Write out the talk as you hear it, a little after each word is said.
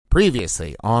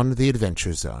Previously on the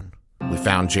Adventure Zone, we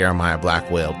found Jeremiah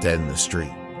Blackwater dead in the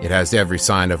street. It has every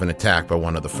sign of an attack by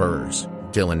one of the furs,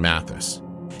 Dylan Mathis.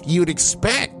 You'd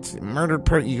expect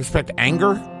you expect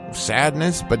anger,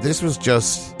 sadness, but this was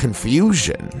just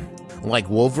confusion. Like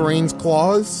Wolverine's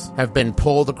claws have been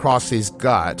pulled across his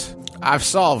gut. I've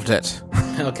solved it.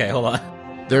 Okay, hold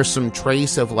on. There's some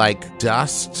trace of like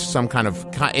dust, some kind of,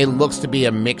 it looks to be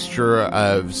a mixture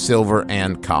of silver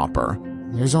and copper.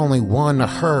 There's only one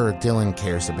her Dylan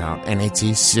cares about, and it's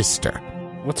his sister.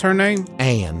 What's her name?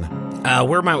 Anne.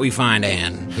 Where might we find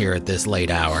Anne here at this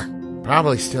late hour?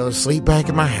 Probably still asleep back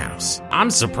at my house.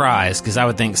 I'm surprised, because I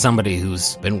would think somebody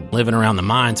who's been living around the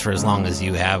mines for as long as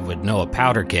you have would know a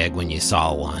powder keg when you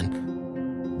saw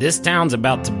one. This town's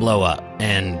about to blow up,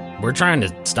 and we're trying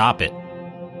to stop it.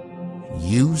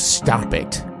 You stop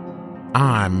it.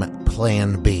 I'm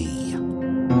Plan B.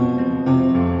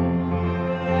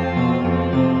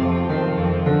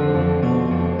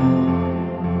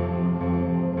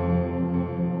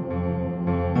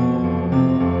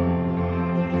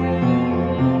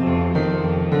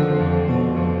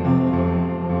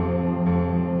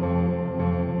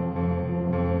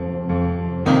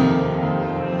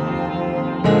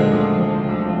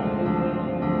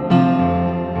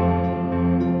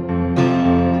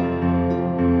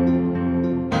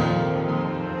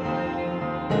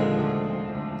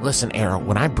 Listen, Errol,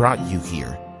 when I brought you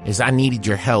here, is I needed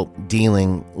your help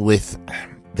dealing with...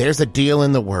 There's a deal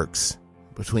in the works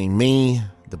between me,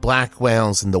 the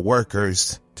Blackwells, and the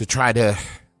workers to try to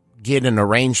get an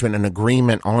arrangement, an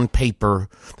agreement on paper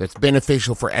that's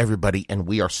beneficial for everybody, and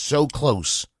we are so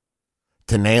close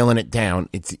to nailing it down.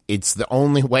 It's the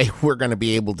only way we're going to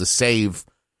be able to save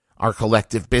our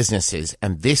collective businesses,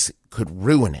 and this could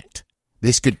ruin it.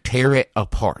 This could tear it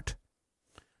apart.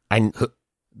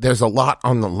 There's a lot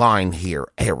on the line here,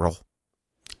 Errol.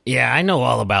 Yeah, I know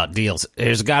all about deals.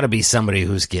 There's got to be somebody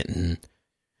who's getting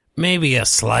maybe a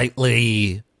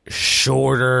slightly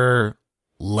shorter,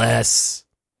 less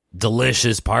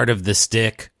delicious part of the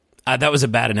stick. That was a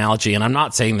bad analogy, and I'm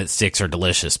not saying that sticks are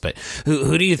delicious, but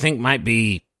who do you think might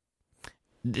be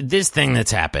this thing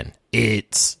that's happened?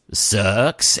 It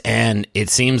sucks, and it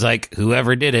seems like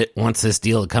whoever did it wants this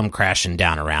deal to come crashing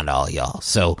down around all y'all.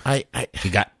 So, you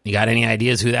got any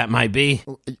ideas who that might be?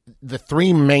 The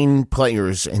three main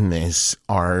players in this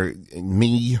are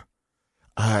me,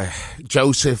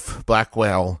 Joseph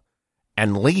Blackwell,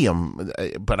 and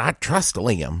Liam. But I trust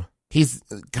Liam. He's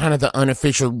kind of the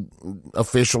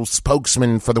official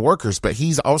spokesman for the workers, but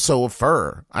he's also a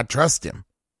fur. I trust him.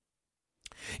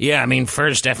 Yeah, I mean,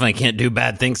 furs definitely can't do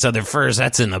bad things to other furs.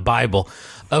 That's in the Bible.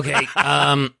 Okay,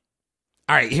 all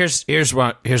right, here's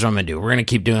what I'm going to do. We're going to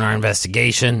keep doing our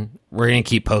investigation. We're going to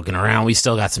keep poking around. We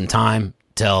still got some time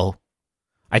till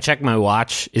I check my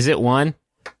watch. Is it 1?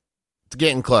 It's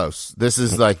getting close. This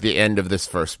is like the end of this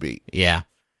first beat. Yeah.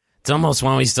 It's almost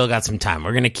 1. We still got some time.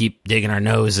 We're going to keep digging our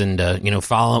nose and,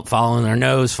 following our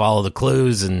nose, follow the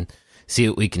clues, and see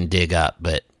what we can dig up.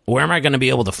 But where am I going to be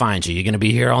able to find you? You going to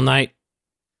be here all night?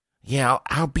 Yeah,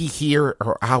 I'll be here,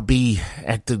 or I'll be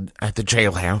at the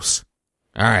jailhouse.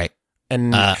 All right.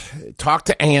 And talk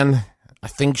to Anne. I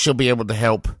think she'll be able to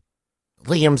help.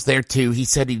 Liam's there, too. He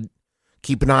said he'd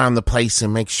keep an eye on the place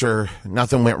and make sure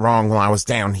nothing went wrong while I was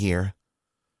down here.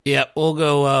 Yeah, we'll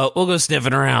go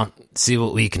sniffing around, see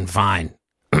what we can find.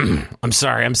 I'm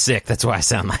sorry, I'm sick. That's why I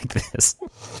sound like this.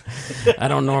 I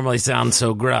don't normally sound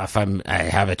so gruff. I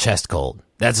have a chest cold.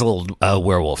 That's a little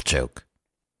werewolf joke.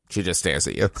 She just stares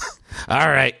at you. All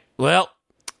right. Well,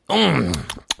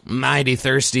 mighty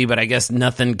thirsty, but I guess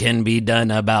nothing can be done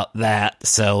about that.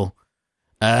 So,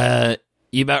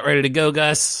 you about ready to go,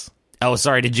 Gus? Oh,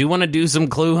 sorry. Did you want to do some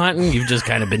clue hunting? You've just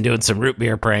kind of been doing some root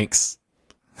beer pranks.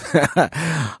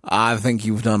 I think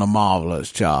you've done a marvelous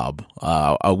job.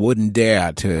 I wouldn't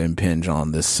dare to impinge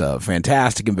on this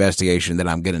fantastic investigation that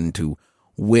I'm getting to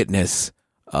witness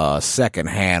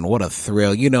secondhand. What a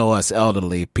thrill. You know, us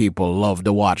elderly people love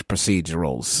to watch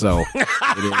procedurals, so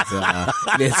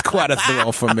it is quite a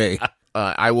thrill for me.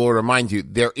 I will remind you,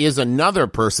 there is another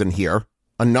person here,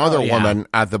 another woman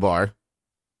at the bar.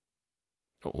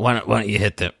 Why don't you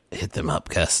hit them up,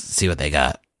 Gus, see what they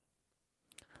got.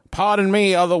 Pardon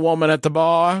me, other woman at the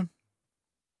bar.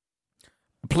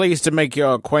 Pleased to make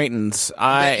your acquaintance.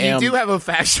 You do have a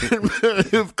fashion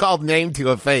move called name to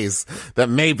a face that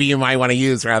maybe you might want to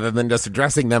use rather than just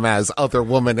addressing them as other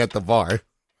woman at the bar.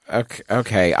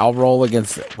 Okay, I'll roll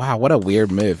against. Wow, what a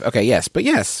weird move. Okay, yes,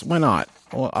 why not?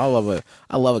 Well, I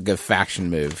love a good faction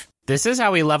move. This is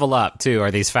how we level up too.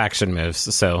 Are these faction moves?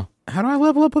 So how do I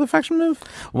level up with a faction move?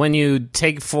 When you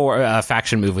take 4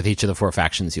 faction move with each of the 4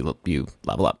 factions, you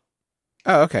level up.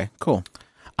 Oh, okay, cool.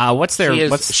 What's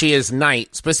their? She is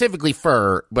night, specifically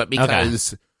fur, but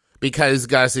because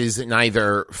Gus is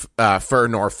neither fur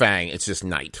nor fang, it's just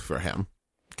night for him.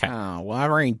 Okay. Oh, well,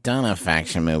 I've already done a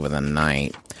faction move with a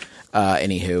knight.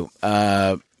 Anywho,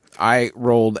 I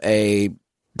rolled a.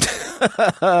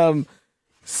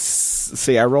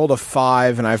 See, I rolled a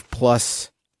 5, and I have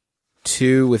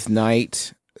 +2 with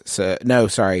knight. So no,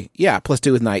 sorry, yeah,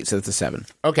 +2 with knight, so it's a 7.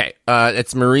 Okay,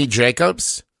 it's Marie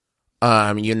Jacobs.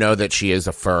 You know that she is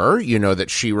a fur. You know that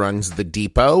she runs the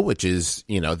depot, which is,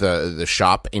 the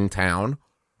shop in town.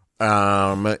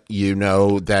 You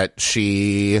know that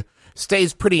she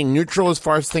stays pretty neutral as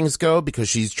far as things go because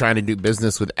she's trying to do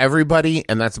business with everybody,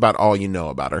 and that's about all you know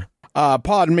about her.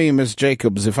 Pardon me, Miss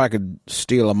Jacobs, if I could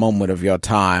steal a moment of your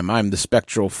time. I'm the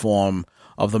spectral form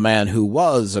of the man who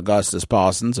was Augustus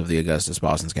Parsons of the Augustus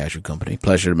Parsons Cashew Company.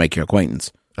 Pleasure to make your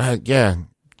acquaintance. Yeah,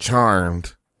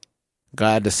 charmed.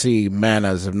 Glad to see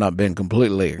manners have not been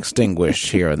completely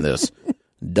extinguished here in this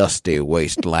dusty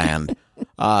wasteland.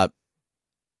 I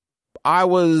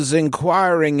was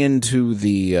inquiring into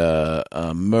the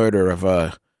murder of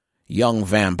a young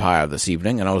vampire this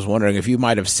evening, and I was wondering if you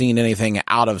might have seen anything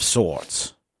out of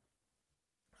sorts.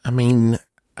 I mean,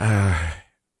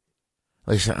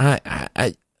 listen,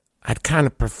 I'd kind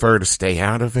of prefer to stay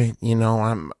out of it.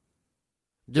 I'm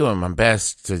doing my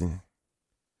best to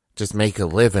just make a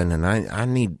living, and I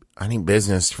need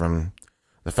business from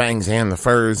the fangs and the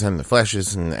furs and the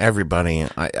fleshes and everybody.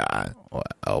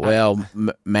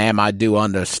 Ma'am, I do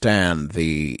understand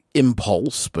the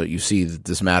impulse, but you see that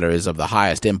this matter is of the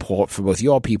highest import for both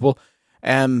your people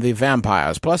and the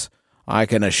vampires. Plus, I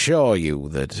can assure you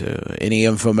that any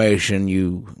information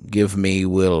you give me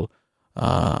will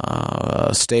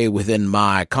stay within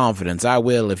my confidence. I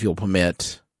will, if you'll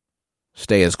permit,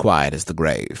 stay as quiet as the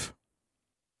grave.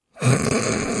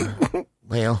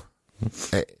 Well,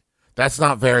 that's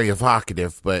not very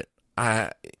evocative, but How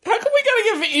come we gotta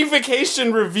give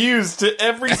evocation reviews to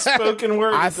every spoken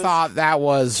word? I thought that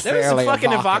was fairly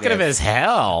fucking evocative as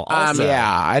hell. Also.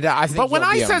 I think. But when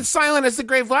I said silent as the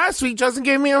grave last week, Justin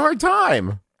gave me a hard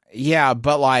time. Yeah,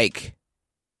 but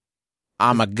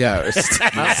I'm a ghost,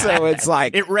 so it's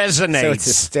like it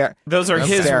resonates. So Those are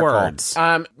hysterical. His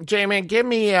words. J-Man, give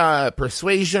me a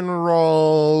persuasion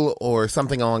roll or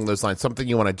something along those lines. Something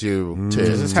you want to do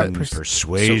to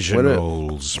persuasion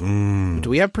rolls. Do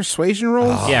we have persuasion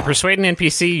rolls? Yeah, persuade an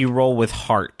NPC. You roll with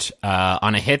heart.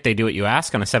 On a hit, they do what you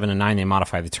ask. On a 7 and 9, they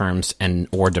modify the terms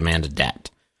or demand a debt.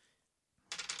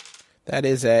 That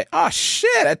is a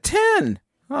 10.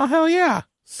 Oh hell yeah,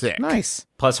 sick, nice.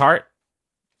 Plus heart.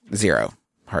 0.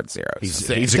 Heart 0.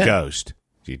 He's a ghost.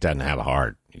 He doesn't have a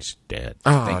heart. He's dead.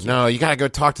 Oh, no, you gotta go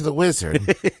talk to the wizard.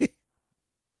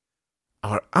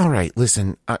 All right,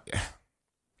 listen.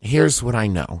 Here's what I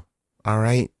know. All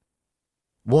right?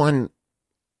 One,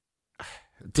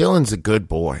 Dylan's a good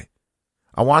boy.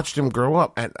 I watched him grow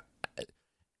up, and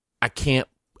I can't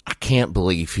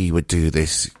believe he would do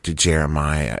this to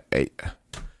Jeremiah.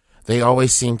 They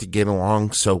always seem to get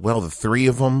along so well, the three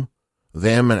of them.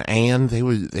 Them and Anne, they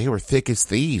were thick as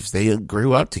thieves. They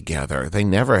grew up together. They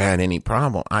never had any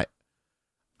problem.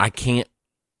 I can't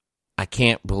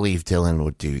believe Dylan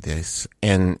would do this.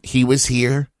 And he was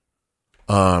here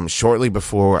shortly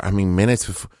before, minutes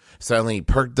before. Suddenly he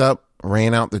perked up,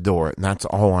 ran out the door, and that's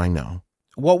all I know.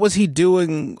 What was he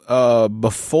doing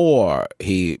before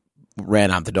he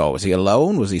ran out the door? Was he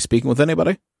alone? Was he speaking with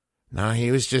anybody? No,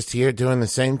 he was just here doing the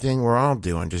same thing we're all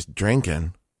doing, just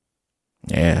drinking.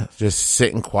 Yeah. Just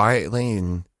sitting quietly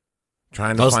and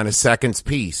trying to find a second's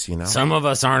peace, Some of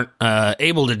us aren't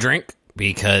able to drink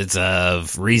because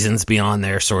of reasons beyond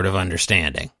their sort of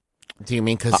understanding. Do you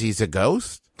mean because he's a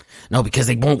ghost? No, because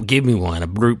they won't give me one. A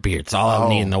root beer. It's all I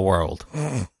need in the world.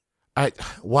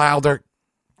 Wilder,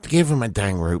 give him a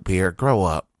dang root beer. Grow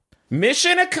up.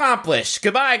 Mission accomplished.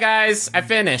 Goodbye, guys. I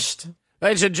finished.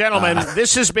 Ladies and gentlemen,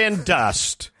 this has been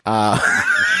Dust. Errol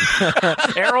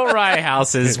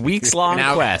Ryehouse's weeks-long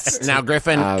quest. Now,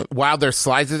 Griffin, Wilder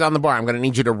slides it on the bar. I'm going to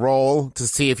need you to roll to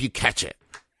see if you catch it.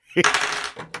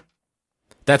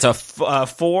 That's a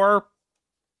 4.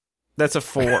 That's a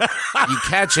 4. You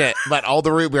catch it, but all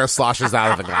the root beer sloshes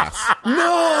out of the glass.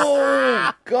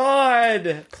 No!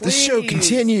 God, please. The show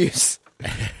continues.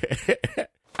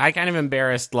 I kind of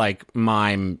embarrassed,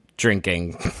 mime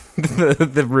drinking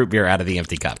the root beer out of the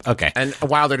empty cup. Okay. And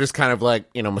Wilder just kind of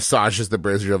massages the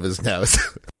bridge of his nose.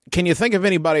 Can you think of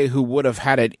anybody who would have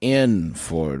had it in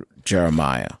for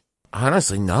Jeremiah?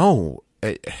 Honestly, no.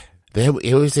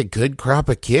 It was a good crop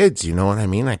of kids, you know what I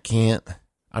mean?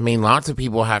 Lots of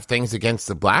people have things against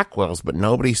the Blackwells, but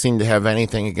nobody seemed to have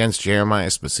anything against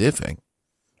Jeremiah specific.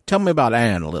 Tell me about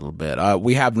Anne a little bit.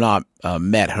 We have not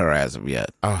met her as of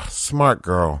yet. Oh, smart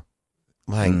girl.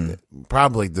 Like,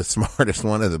 probably the smartest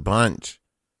one of the bunch.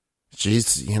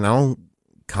 She's,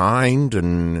 kind,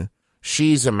 and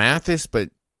she's a Mathis, but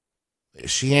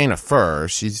she ain't a fur.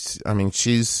 She's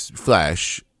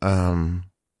flesh.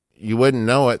 You wouldn't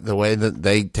know it the way that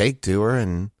they take to her,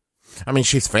 and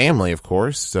she's family, of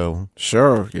course, so.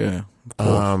 Sure, yeah.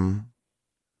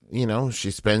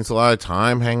 She spends a lot of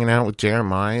time hanging out with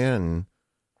Jeremiah and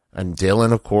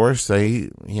Dylan, of course. They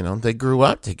grew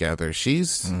up together.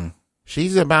 She's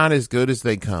about as good as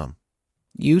they come.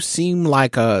 You seem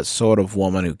like a sort of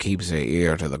woman who keeps her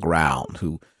ear to the ground,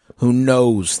 who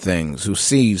knows things, who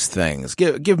sees things.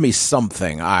 Give me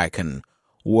something I can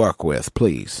work with,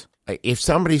 please. If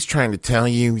somebody's trying to tell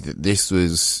you that this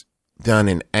was done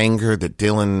in anger, that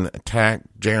Dylan attacked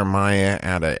Jeremiah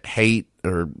out of hate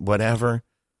or whatever,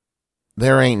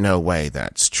 there ain't no way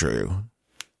that's true.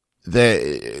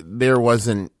 There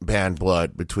wasn't bad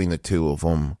blood between the two of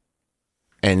them.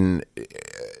 And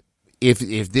if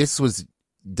this was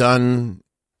done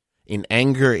in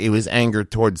anger, it was anger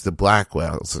towards the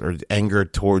Blackwells or anger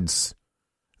towards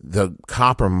the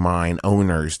copper mine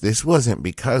owners. This wasn't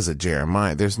because of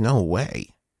Jeremiah. There's no way.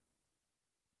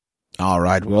 All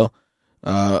right, well,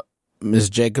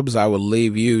 Ms. Jacobs, I will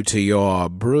leave you to your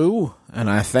brew, and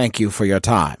I thank you for your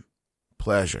time.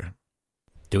 Pleasure.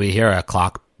 Do we hear a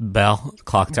clock tower bell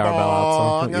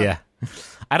outside? No. Yeah.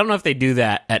 I don't know if they do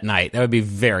that at night. That would be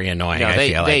very annoying. No, I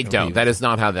feel they like. don't. That is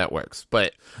not how that works.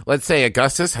 But let's say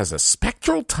Augustus has a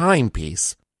spectral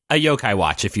timepiece. A yokai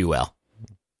watch, if you will.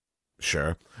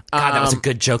 Sure. God, that was a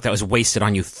good joke that was wasted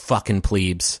on you fucking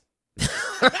plebes.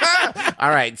 All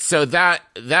right, so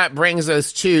that brings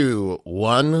us to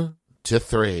 1 to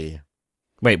 3.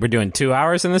 Wait, we're doing 2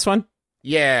 hours in this one?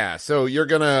 Yeah, so you're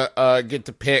gonna get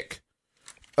to pick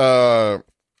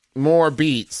more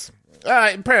beats.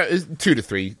 2 to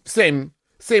 3, same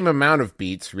amount of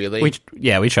beats, really. We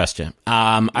trust you.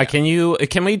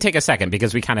 Can we take a second,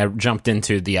 because we kind of jumped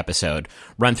into the episode,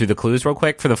 run through the clues real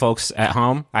quick for the folks at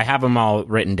home? I have them all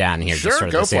written down here. Sure, just sort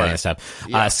of go the for salient it. stuff.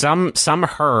 Yeah. Some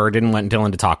her didn't want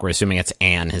Dylan to talk. We're assuming it's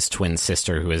Anne, his twin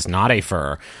sister, who is not a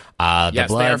fur.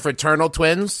 Yes, they are fraternal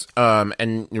twins.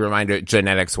 And reminder,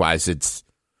 genetics-wise,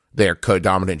 they're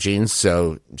codominant genes,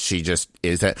 so she just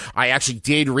is that. I actually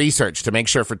did research to make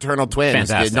sure fraternal twins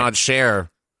did not share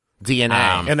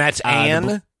DNA. And that's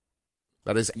Anne?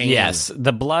 That is Anne. Yes,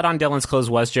 the blood on Dylan's clothes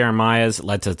was Jeremiah's,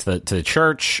 led to the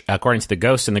church. According to the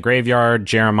ghost in the graveyard,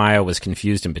 Jeremiah was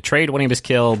confused and betrayed when he was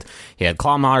killed. He had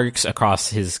claw marks across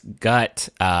his gut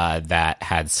that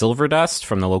had silver dust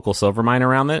from the local silver mine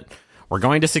around it. We're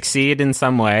going to succeed in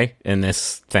some way in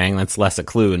this thing. That's less a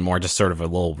clue and more just sort of a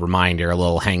little reminder, a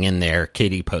little hang in there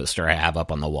kitty poster I have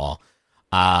up on the wall.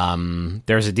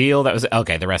 There's a deal that was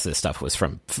okay. The rest of this stuff was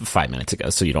from 5 minutes ago,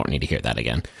 so you don't need to hear that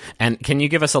again. And can you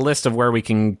give us a list of where we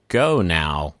can go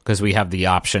now? Because we have the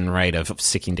option, right, of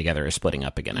sticking together or splitting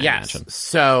up again. I imagine.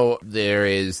 So there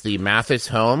is the Mathis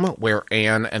home where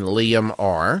Anne and Liam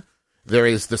are. There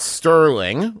is the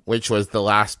Sterling, which was the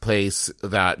last place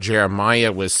that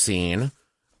Jeremiah was seen.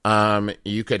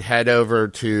 You could head over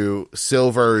to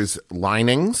Silver's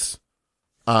Linings.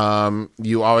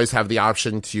 You always have the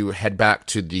option to head back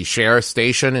to the sheriff's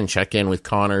station and check in with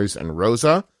Connors and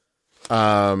Rosa.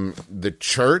 The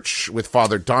church with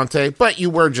Father Dante, but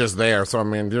you were just there, so do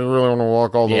you really want to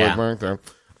walk all the way back there?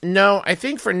 No, I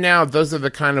think for now, those are the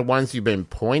kind of ones you've been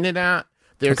pointed at.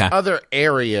 There's other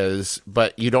areas,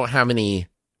 but you don't have any,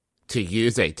 to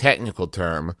use a technical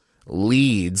term,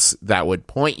 leads that would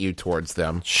point you towards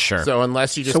them. Sure. So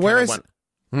unless you just where's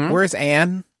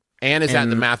Anne? Anne is at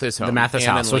the Mathis home. The Mathis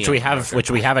house, which we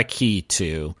have a key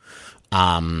to.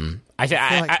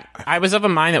 I was of a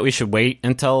mind that we should wait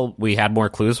until we had more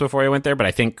clues before we went there, but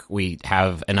I think we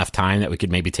have enough time that we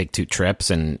could maybe take 2 trips,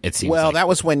 and it seems that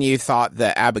was when you thought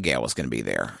that Abigail was going to be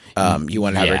there. You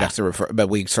wanted to have her ducks to refer, but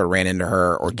we sort of ran into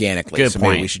her organically. Good point.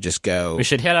 Maybe we should just go. We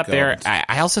should head up there.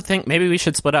 I also think maybe we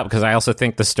should split up, because I also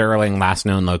think the Sterling last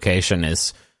known location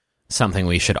is something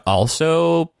we should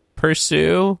also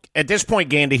pursue. At this point,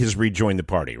 Gandy has rejoined the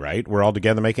party, right? We're all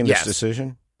together making this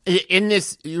decision? In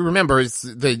this, you remember,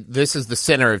 this is the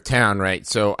center of town, right?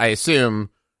 So I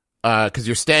assume, because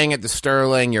you're staying at the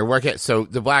Sterling, you're working, so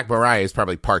the Black Mariah is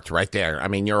probably parked right there.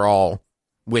 You're all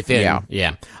within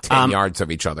 10 yards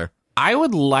of each other. I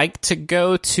would like to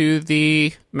go to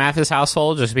the Mathis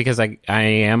household just because I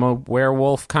am a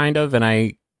werewolf, kind of, and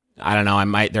I don't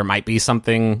know, there might be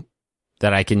something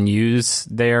that I can use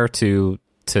there to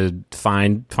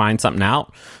find something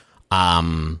out.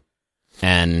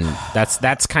 And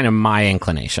that's kind of my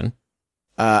inclination.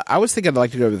 I was thinking I'd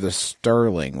like to go to the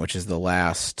Sterling, which is the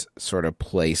last sort of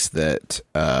place that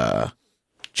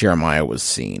Jeremiah was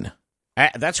seen.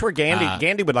 That's where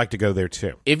Gandy would like to go there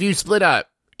too. If you split up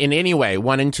in any way,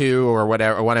 1 and 2 or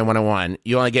whatever, or 1 and 1 and 1,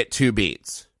 you only get 2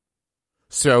 beats.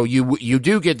 So you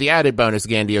do get the added bonus,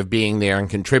 Gandy, of being there and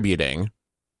contributing.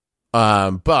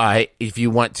 But if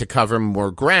you want to cover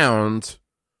more ground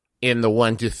in the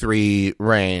 1 to 3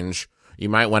 range, you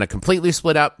might want to completely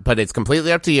split up, but it's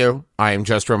completely up to you. I am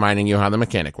just reminding you how the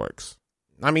mechanic works.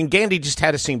 I mean, Gandy just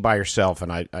had a scene by herself,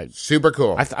 and I super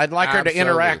cool. I'd like her to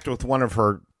interact with one of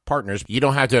her partners. You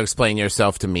don't have to explain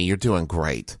yourself to me. You're doing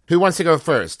great. Who wants to go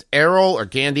first, Errol or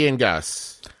Gandy and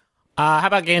Gus? How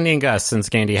about Gandy and Gus, since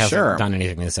Gandy hasn't done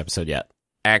anything in this episode yet?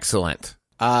 Excellent.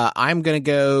 I'm going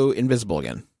to go invisible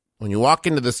again. When you walk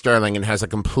into the Sterling, it has a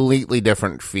completely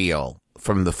different feel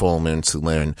from the Full Moon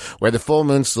Saloon, where the Full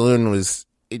Moon Saloon was,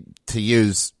 to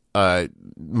use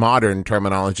modern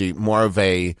terminology, more of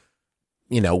a,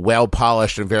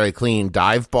 well-polished and very clean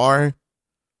dive bar.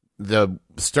 The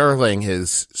Sterling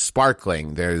is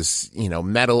sparkling. There's,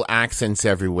 metal accents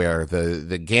everywhere.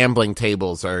 The gambling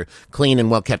tables are clean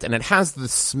and well kept, and it has the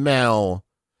smell.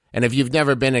 And if you've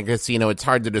never been in a casino, it's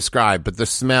hard to describe, but the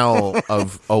smell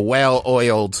of a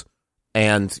well-oiled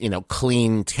and,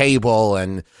 clean table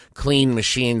and clean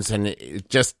machines, and it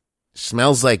just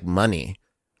smells like money.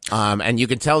 And you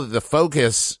can tell that the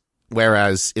focus,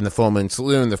 whereas in the Full Moon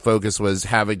Saloon, the focus was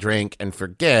have a drink and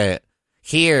forget.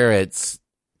 Here, it's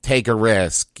take a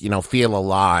risk, feel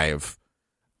alive.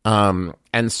 And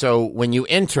so when you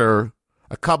enter,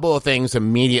 a couple of things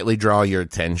immediately draw your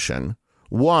attention.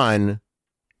 One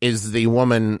is the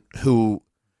woman who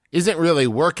isn't really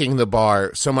working the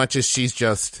bar so much as she's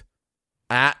just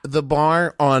at the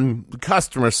bar on the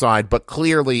customer side, but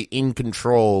clearly in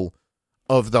control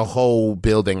of the whole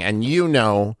building. And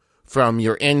from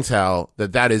your intel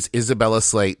that is Isabella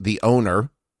Slate, the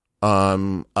owner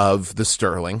of the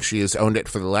Sterling. She has owned it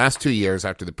for the last 2 years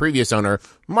after the previous owner,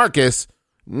 Marcus,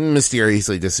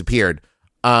 mysteriously disappeared.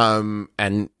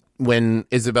 And when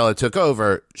Isabella took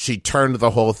over, she turned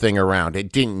the whole thing around.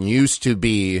 It didn't used to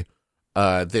be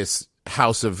this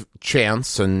house of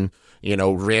chance and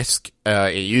risk.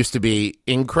 It used to be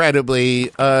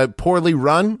incredibly poorly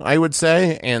run, I would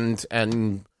say,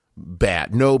 and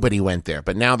bad. Nobody went there.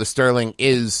 But now the Sterling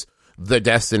is the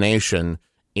destination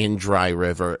in Dry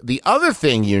River. The other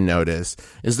thing you notice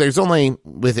is there's only,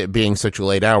 with it being such a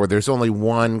late hour, there's only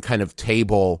one kind of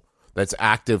table that's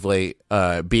actively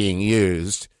being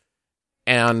used.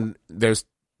 And there's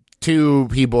 2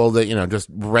 people that, just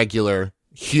regular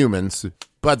humans.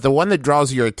 But the one that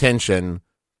draws your attention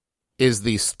is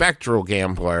the spectral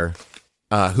gambler,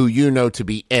 who to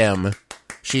be M.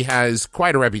 She has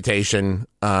quite a reputation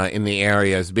in the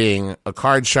area as being a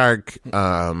card shark,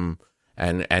 and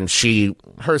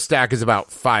her stack is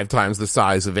about 5 times the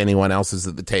size of anyone else's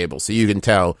at the table. So you can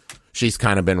tell she's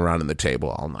kind of been running the table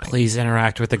all night. Please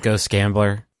interact with the ghost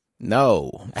gambler.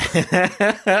 No.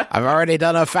 I've already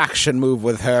done a faction move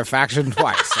with her faction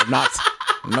twice.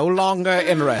 I'm no longer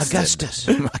interested.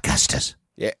 Augustus.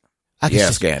 Yeah. Augustus.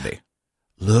 Yes, Gandy.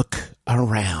 Look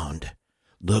around.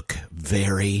 Look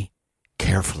very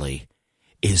carefully.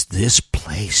 Is this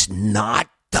place not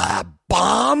the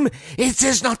bomb? Is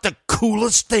this not the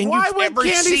coolest thing you've ever seen? Why would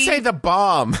Gandy say the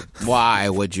bomb? Why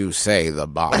would you say the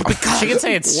bomb? Because she can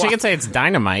say it's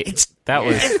dynamite.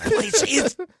 This place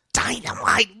is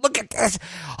dynamite. Look at this.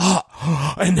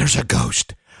 Oh, and there's a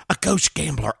ghost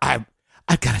gambler. I've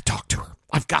got to talk to her.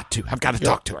 I've got to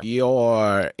talk to her.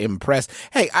 You're impressed.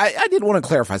 Hey, I did want to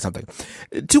clarify something.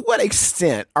 To what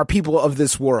extent are people of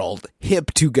this world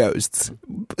hip to ghosts?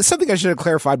 Something I should have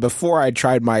clarified before I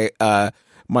tried my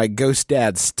my ghost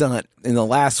dad stunt in the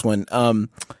last one.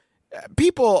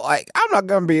 People, I'm not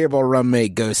going to be able to run many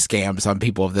ghost scams on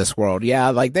people of this world.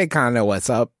 Yeah, they kind of know what's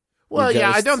up. Well,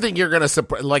 yeah, I don't think you're going to,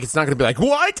 it's not going to be like,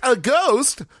 what, a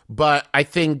ghost? But I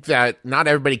think that not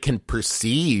everybody can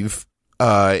perceive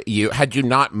had you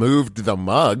not moved the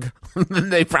mug, then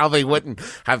they probably wouldn't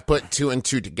have put 2 and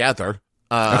 2 together.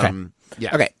 Okay.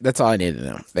 Yeah. Okay, that's all I needed to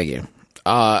know. Thank you.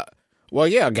 Well,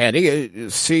 yeah, Gandy,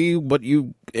 see what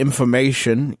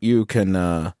information you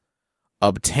can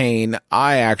obtain.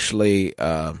 I actually,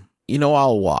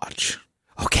 I'll watch.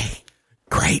 Okay,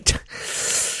 great.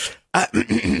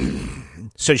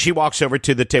 So she walks over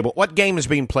to the table. What game is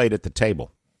being played at the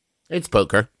table? It's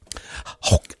poker.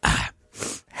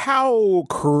 How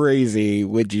crazy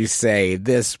would you say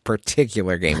this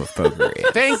particular game of poker is?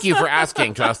 Thank you for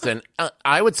asking, Justin.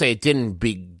 I would say it didn't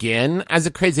begin as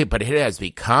a crazy, but it has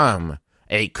become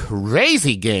a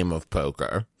crazy game of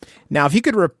poker. Now, if you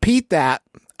could repeat that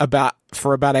about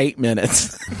for about 8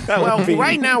 minutes. Well,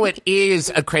 right now it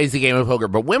is a crazy game of poker,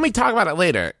 but when we talk about it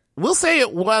later, we'll say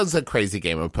it was a crazy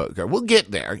game of poker. We'll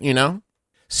get there, you know?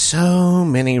 So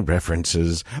many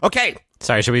references. Okay.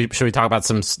 Sorry, should we talk about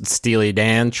some Steely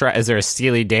Dan? Is there a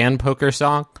Steely Dan poker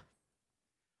song?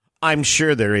 I'm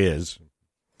sure there is.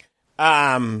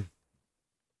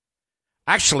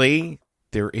 Actually,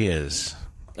 there is.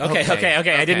 Okay.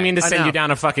 I didn't mean to send you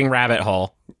down a fucking rabbit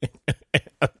hole.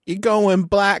 You going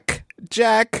black,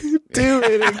 Jack? Do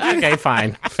it again. Okay,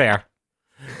 fine. Fair.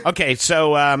 Okay,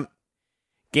 so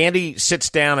Gandy sits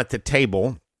down at the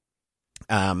table,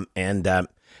 and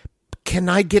can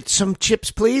I get some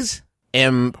chips, please?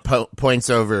 M points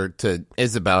over to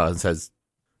Isabella and says,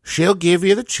 she'll give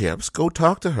you the chips. Go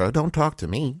talk to her. Don't talk to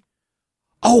me.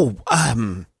 Oh,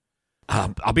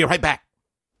 I'll be right back.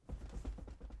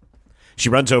 She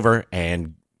runs over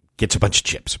and gets a bunch of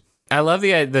chips. I love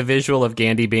the visual of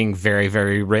Gandy being very,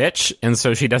 very rich, and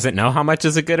so she doesn't know how much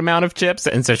is a good amount of chips,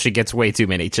 and so she gets way too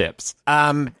many chips.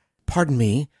 Pardon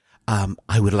me.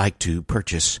 I would like to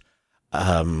purchase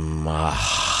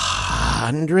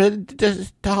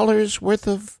 $100 worth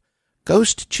of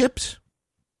ghost chips.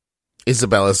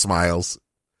 Isabella smiles.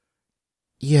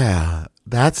 Yeah,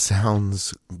 that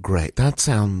sounds great. That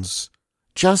sounds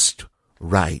just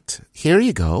right. Here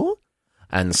you go.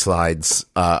 And slides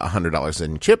 $100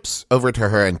 in chips over to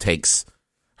her and takes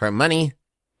her money.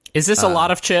 Is this a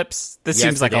lot of chips? This yes,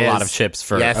 seems like a lot of chips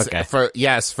for okay.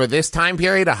 For this time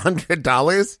period,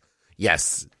 $100.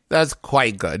 Yes, that's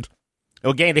quite good.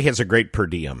 Well, Gandy has a great per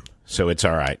diem, so it's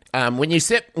all right. When you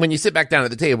sit back down at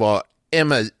the table,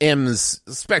 M's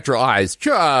spectral eyes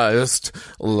just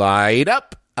light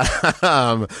up.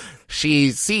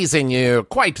 She sees in you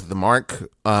quite the mark,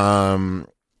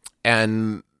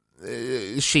 and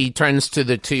she turns to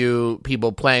the two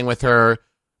people playing with her,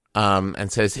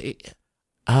 and says,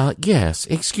 yes,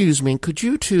 excuse me, could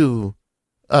you two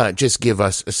just give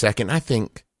us a second? I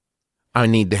think I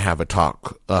need to have a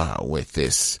talk with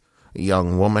this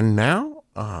young woman now.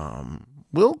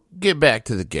 We'll get back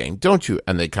to the game, don't you?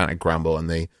 And they kind of grumble and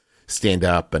they stand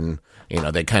up and,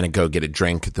 they kind of go get a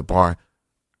drink at the bar.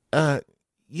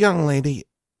 Young lady,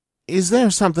 is there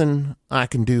something I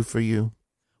can do for you?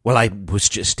 Well, I was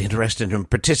just interested in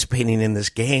participating in this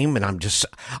game, and I'm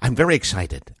very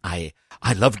excited. I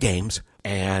love games,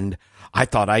 and I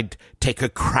thought I'd take a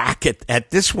crack at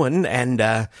this one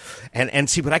and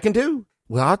see what I can do.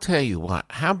 Well, I'll tell you what.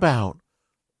 How about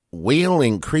we'll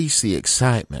increase the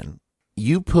excitement?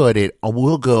 You put it,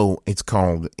 we'll go, it's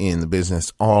called in the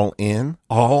business, all in.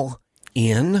 All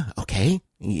in? Okay.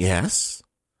 Yes.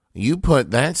 You put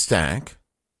that stack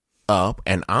up,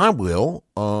 and I will,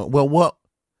 what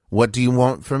do you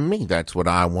want from me? That's what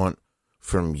I want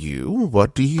from you.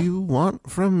 What do you want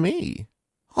from me?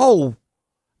 Oh,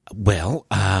 well,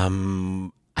 I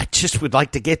just would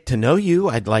like to get to know you.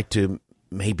 I'd like to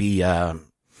maybe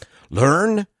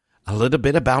learn a little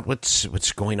bit about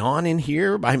what's going on in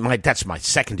here. That's my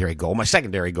secondary goal. My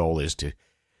secondary goal is to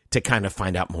kind of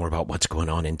find out more about what's going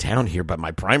on in town here. But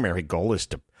my primary goal is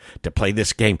to play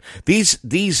this game.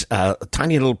 These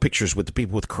tiny little pictures with the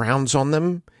people with crowns on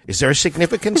them. Is there a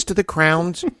significance to the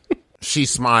crowns? She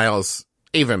smiles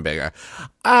even bigger.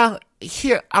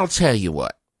 Here, I'll tell you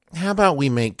what. How about we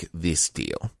make this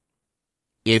deal?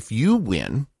 If you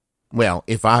win, well,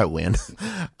 if I win,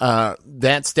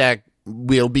 that stack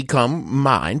will become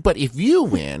mine. But if you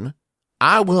win,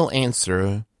 I will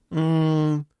answer,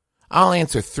 I'll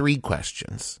answer 3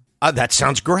 questions. That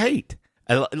sounds great.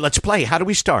 Let's play. How do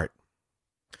we start?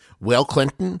 Well,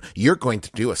 Clinton, you're going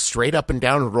to do a straight up and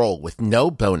down roll with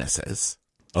no bonuses.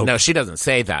 Oh. No, she doesn't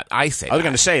say that. I say that. I was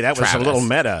going to say, that was a little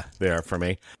meta there for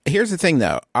me. Here's the thing,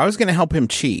 though. I was going to help him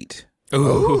cheat.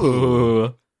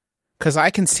 Ooh. Because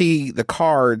I can see the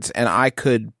cards, and I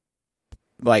could,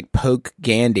 poke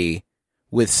Gandy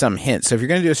with some hints. So if you're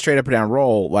going to do a straight up and down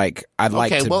roll, I'd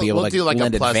like to be able to do lend a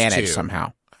advantage 2.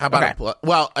 somehow. How about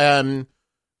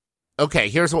okay,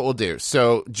 here's what we'll do.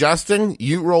 So, Justin,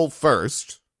 you roll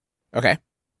first. Okay.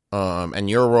 And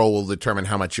your roll will determine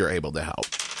how much you're able to help.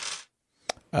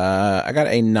 I got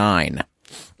a 9.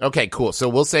 Okay, cool. So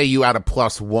we'll say you add a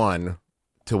 +1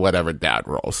 to whatever Dad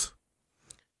rolls.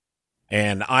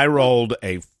 And I rolled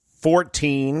a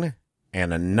 14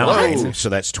 and a 9, Whoa. So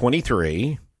that's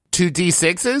 23. 2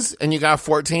 D6s, and you got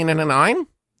 14 and a 9?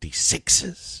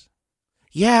 D6s.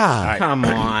 Yeah. Right. Come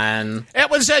on. It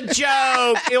was a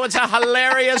joke. It was a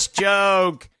hilarious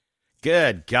joke.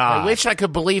 Good God. I wish I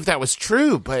could believe that was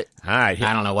true, but... All right.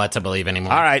 I don't know what to believe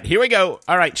anymore. All right, here we go.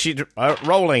 All right, she's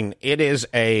rolling. It is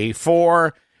a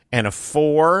 4 and a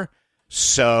 4.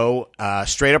 So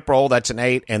straight up roll, that's an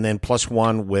 8, and then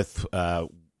 +1 with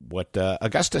what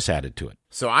Augustus added to it.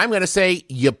 So I'm going to say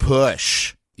you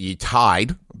push. You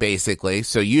tied, basically,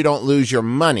 so you don't lose your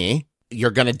money. You're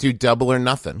going to do double or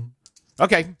nothing.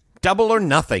 Okay, double or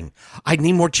nothing. I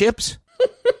need more chips.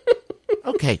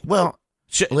 Okay, well,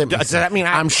 Does that mean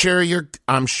I'm sure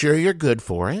you're good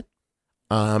for it.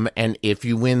 And if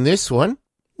you win this one,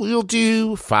 we'll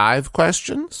do 5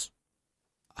 questions.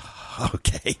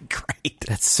 Okay, great.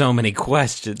 That's so many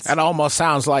questions. That almost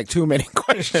sounds like too many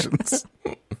questions.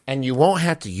 And you won't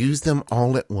have to use them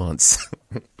all at once.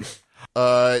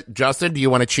 Justin, do you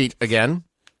want to cheat again?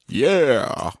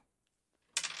 Yeah.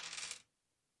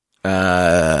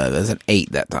 There's an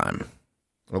 8 that time.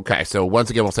 Okay, so once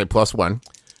again, we'll say +1.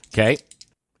 Okay,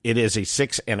 it is a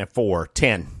 6 and a 4,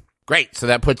 10. Great, so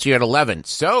that puts you at 11.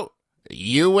 So,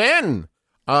 you win.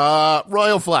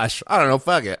 Royal Flush. I don't know,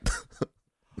 fuck it.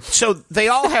 So they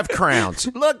all have crowns.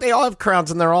 Look, they all have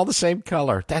crowns, and they're all the same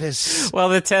color. That is... Well,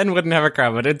 the 10 wouldn't have a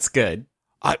crown, but it's good.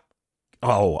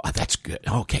 That's good.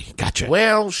 Okay, gotcha.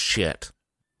 Well, shit.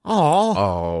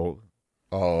 Oh,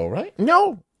 all right.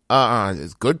 No,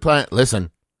 it's good plan. Listen,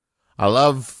 I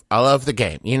love the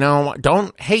game. You know,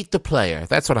 don't hate the player.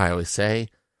 That's what I always say.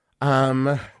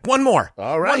 One more.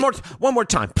 All right. One more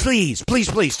time, please.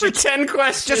 For 10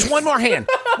 questions. Just one more hand.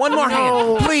 One more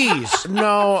hand, please.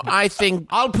 No, I think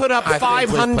I'll put up I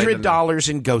think we'll play $500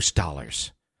 in ghost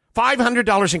dollars.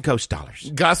 $500 in ghost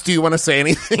dollars. Gus, do you want to say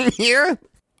anything here?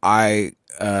 I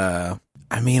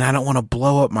mean, I don't want to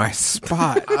blow up my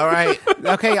spot. All right.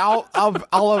 Okay,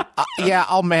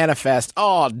 I'll manifest.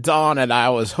 Oh, darn it. I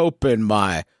was hoping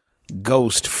my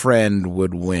ghost friend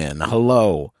would win.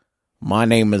 Hello. My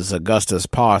name is Augustus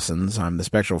Parsons. I'm the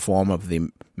spectral form of the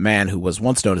man who was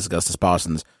once known as Augustus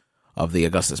Parsons of the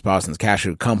Augustus Parsons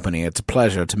Cashew Company. It's a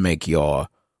pleasure to make your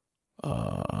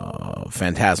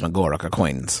phantasmagoric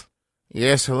acquaintance.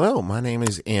 Yes, hello. My name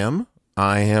is M.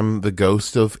 I am the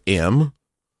ghost of M,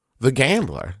 the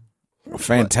gambler.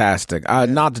 Fantastic.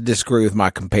 Not to disagree with my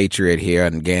compatriot here,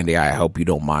 and Gandy, I hope you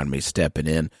don't mind me stepping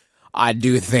in. I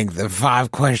do think the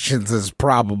 5 questions is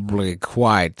probably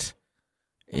quite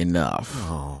enough.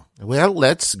 Oh, well,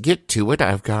 let's get to it.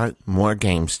 I've got more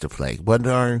games to play. What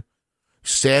are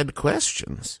said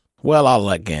questions? Well, I'll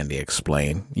let Gandy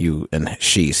explain. You and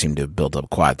she seem to have built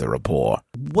up quite the rapport.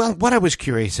 Well, what I was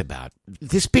curious about,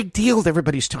 this big deal that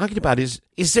everybody's talking about, is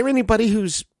there anybody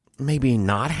who's maybe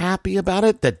not happy about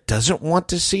it, that doesn't want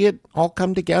to see it all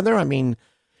come together? I mean,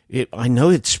 I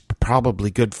know it's probably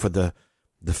good for the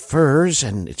furs,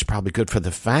 and it's probably good for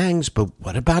the fangs, but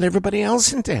what about everybody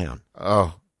else in town?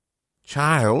 Oh,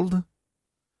 child,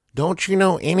 don't you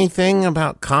know anything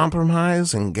about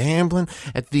compromise and gambling?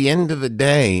 At the end of the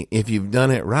day, if you've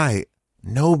done it right,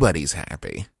 nobody's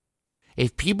happy.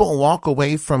 If people walk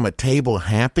away from a table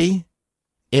happy,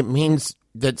 it means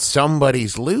that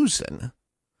somebody's losing.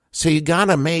 So you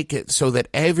gotta make it so that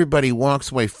everybody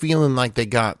walks away feeling like they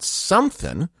got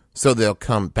something, so they'll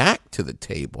come back to the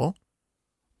table,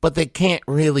 but they can't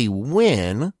really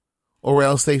win, or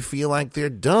else they feel like they're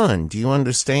done. Do you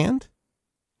understand?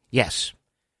 Yes.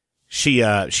 She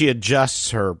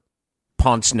adjusts her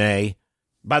pince nez.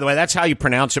 By the way, that's how you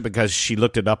pronounce it, because she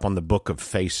looked it up on the Book of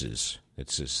Faces.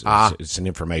 It's an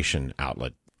information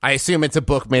outlet. I assume it's a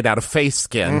book made out of face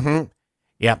skin. Mm-hmm.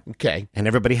 Yeah. Okay. And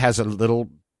everybody has a little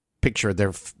picture of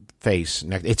their face.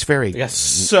 It's very... Yes,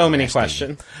 so many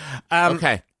questions.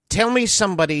 Okay. Tell me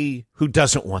somebody who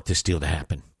doesn't want this deal to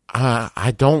happen.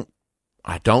 I don't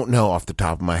know off the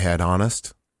top of my head,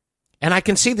 honest. And I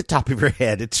can see the top of your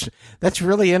head. That's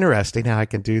really interesting how I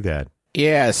can do that.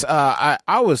 Yes,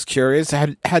 I was curious.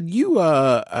 Had you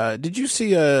did you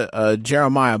see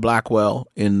Jeremiah Blackwell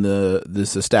in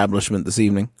this establishment this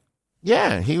evening?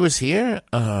 Yeah, he was here.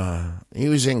 He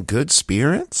was in good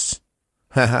spirits.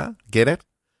 Haha, get it?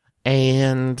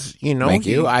 And, you know... Thank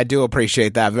you. I do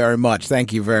appreciate that very much.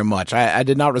 Thank you very much. I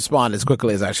did not respond as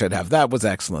quickly as I should have. That was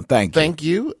excellent. Thank you. Thank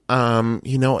you.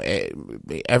 You know,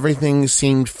 everything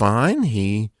seemed fine.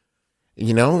 He,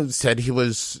 you know, said he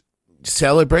was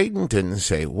celebrating, didn't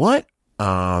say what.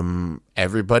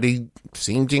 Everybody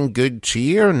seemed in good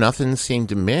cheer. Nothing seemed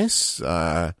to miss.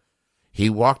 He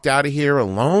walked out of here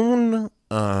alone.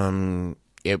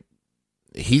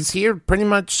 He's here pretty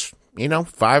much, you know,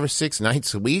 5 or 6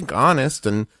 nights a week, honest,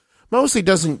 and mostly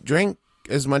doesn't drink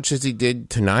as much as he did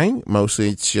tonight. Mostly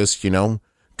it's just, you know,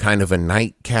 kind of a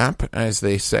nightcap, as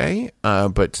they say.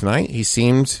 But tonight he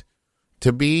seemed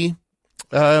to be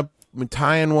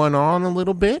tying one on a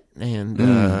little bit,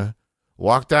 and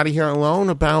walked out of here alone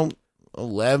about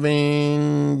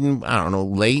 11, I don't know,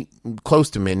 late, close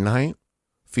to midnight.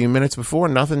 few minutes before,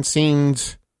 nothing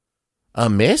seemed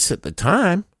amiss at the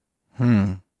time.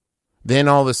 Then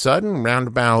all of a sudden, round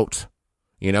about,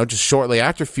 just shortly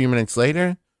after, a few minutes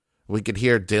later, we could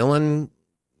hear Dylan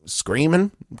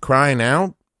screaming, crying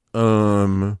out.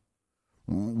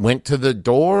 Went to the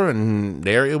door, and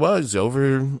there he was,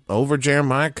 over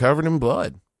Jeremiah, covered in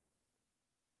blood.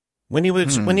 When he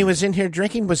was in here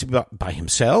drinking, was he by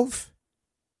himself?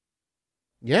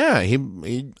 Yeah,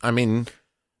 he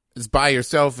as by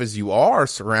yourself as you are,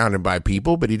 surrounded by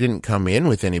people, but he didn't come in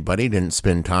with anybody, didn't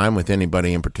spend time with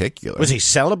anybody in particular. Was he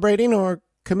celebrating or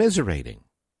commiserating?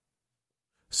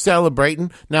 Celebrating.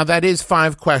 Now, that is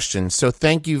 5 questions, so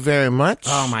thank you very much.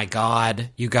 Oh, my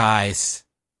God, you guys.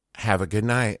 Have a good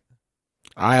night.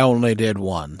 I only did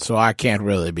 1, so I can't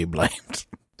really be blamed.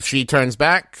 She turns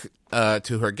back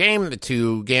to her game.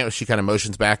 She kind of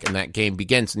motions back, and that game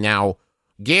begins. Now,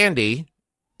 Gandy,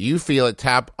 you feel a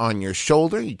tap on your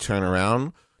shoulder. You turn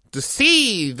around to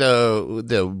see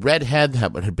the redhead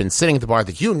that had been sitting at the bar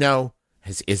that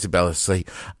as Isabella say,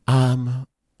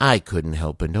 I couldn't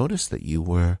help but notice that you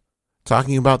were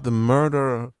talking about the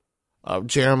murder of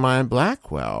Jeremiah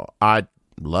Blackwell. I'd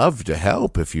love to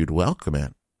help if you'd welcome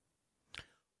it.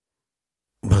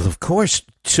 Well, of course.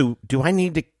 So, do I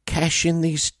need to cash in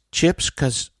these chips?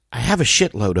 Because I have a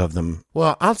shitload of them.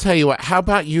 Well, I'll tell you what. How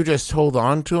about you just hold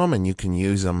on to them and you can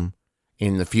use them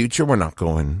in the future? We're not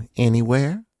going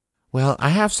anywhere. Well, I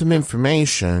have some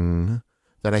information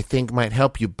that I think might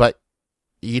help you, but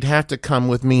you'd have to come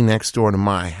with me next door to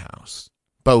my house.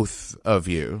 Both of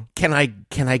you. Can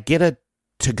I get a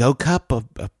to-go cup?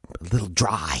 A little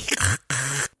dry.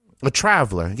 A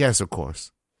traveler. Yes, of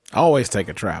course. Always take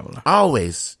a traveler.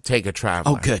 Always take a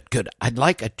traveler. Oh, good. I'd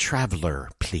like a traveler,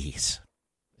 please.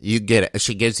 You get it.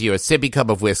 She gives you a sippy cup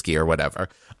of whiskey or whatever.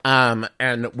 And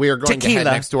we're going to head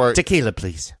next door. Tequila,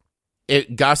 please.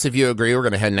 Gus, if you agree, we're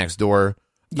going to head next door.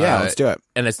 Yeah, let's do it.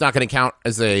 And it's not going to count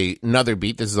as another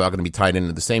beat. This is all going to be tied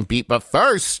into the same beat. But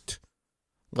first,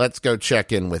 let's go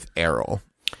check in with Errol.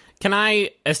 Can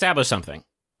I establish something?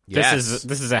 Yes.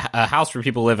 This is a house where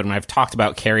people live, and I've talked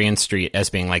about Carrion Street as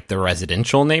being like the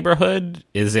residential neighborhood.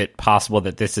 Is it possible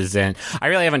that this is in? I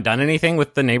really haven't done anything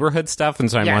with the neighborhood stuff,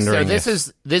 and so I'm wondering.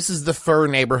 So this is the Fur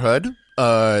neighborhood.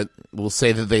 We'll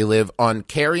say that they live on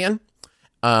Carrion.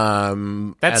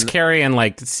 That's Carrion,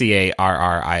 like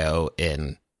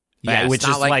Carrion. Yeah, which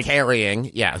not is like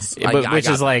carrying. Yes,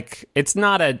 it's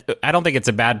not I don't think it's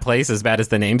a bad place, as bad as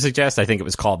the name suggests. I think it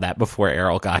was called that before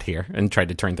Errol got here and tried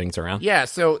to turn things around. Yeah,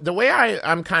 so the way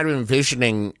I'm kind of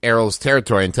envisioning Errol's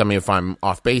territory, and tell me if I'm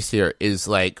off base here, is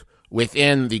like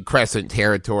within the Crescent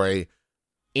territory,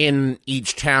 in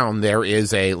each town there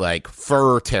is a like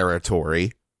fur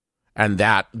territory, and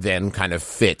that then kind of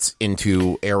fits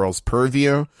into Errol's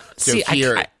purview. So See,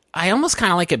 here, I almost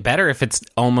kind of like it better if it's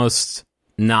almost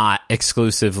not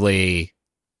exclusively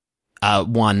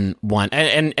one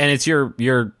and it's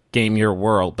your game, your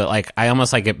world, but like I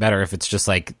almost like it better if it's just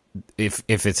like if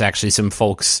it's actually some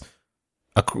folks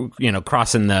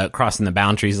crossing the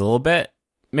boundaries a little bit.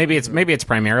 Maybe it's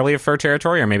primarily a fur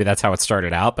territory, or maybe that's how it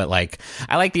started out. But like,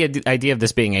 I like the idea of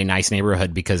this being a nice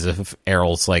neighborhood because of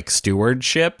Errol's like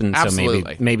stewardship, and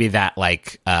Absolutely. so maybe that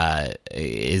like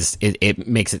it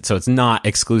makes it so it's not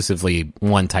exclusively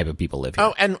one type of people live here.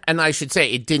 Oh, and I should say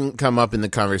it didn't come up in the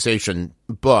conversation,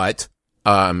 but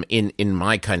in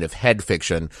my kind of head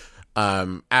fiction,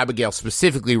 Abigail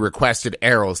specifically requested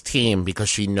Errol's team because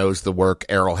she knows the work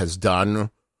Errol has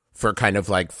done for kind of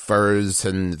like furs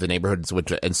and the neighborhoods,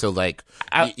 and so like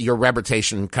your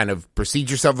reputation kind of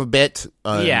precedes yourself a bit.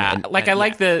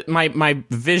 The my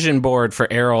vision board for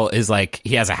Errol is like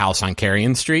he has a house on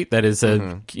Carrion Street that is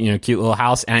a cute little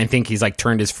house, and I think he's like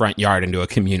turned his front yard into a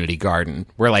community garden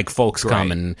where like folks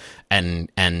come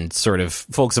and sort of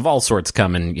folks of all sorts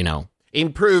come and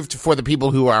improved for the people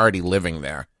who are already living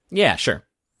there. Yeah, sure.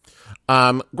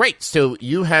 Great. So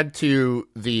you head to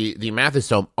the Mathis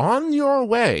home. On your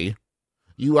way,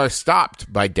 you are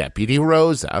stopped by Deputy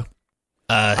Rosa.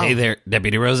 Hey there,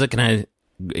 Deputy Rosa.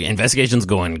 Investigation's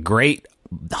going great.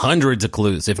 Hundreds of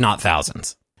clues, if not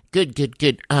thousands. Good.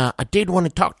 I did want to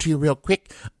talk to you real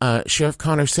quick. Sheriff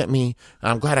Connor sent me.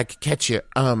 I'm glad I could catch you.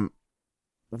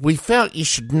 We felt you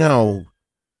should know.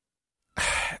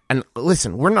 And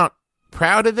listen, we're not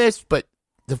proud of this, but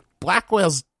the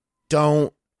Blackwells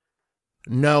don't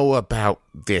know about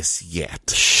this yet.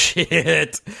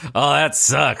 Shit. Oh, that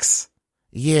sucks.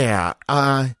 Yeah.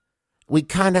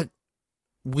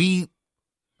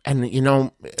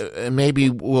 Maybe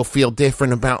we'll feel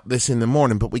different about this in the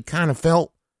morning, but we kind of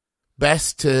felt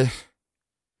best to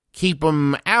keep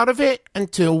them out of it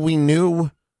until we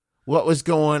knew what was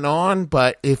going on,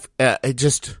 but if I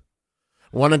just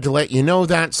wanted to let you know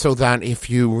that so that if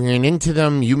you ran into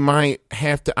them, you might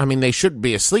have to. I mean, they should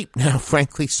be asleep now,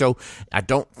 frankly, so I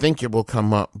don't think it will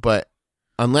come up. But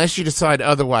unless you decide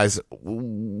otherwise,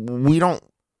 we don't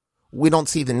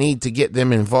see the need to get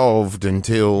them involved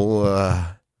until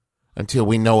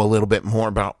we know a little bit more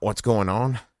about what's going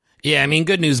on. Yeah, I mean,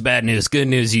 good news, bad news. Good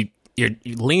news, you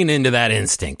lean into that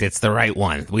instinct. It's the right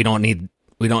one. We don't need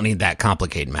that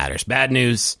complicated matters. Bad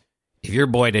news, if your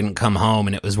boy didn't come home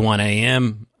and it was 1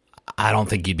 a.m., I don't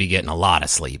think you'd be getting a lot of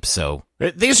sleep. So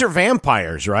these are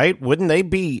vampires, right? They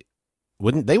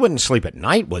wouldn't sleep at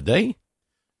night, would they?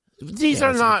 These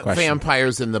are not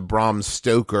vampires in the Bram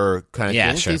Stoker kind of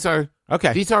thing. Sure.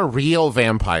 These are real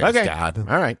vampires, okay. Dad.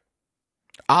 All right.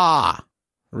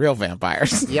 Real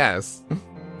vampires. Yes.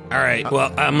 All right.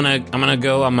 Well, I'm gonna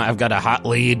go. I've got a hot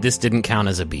lead. This didn't count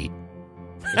as a beat.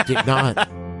 It did not.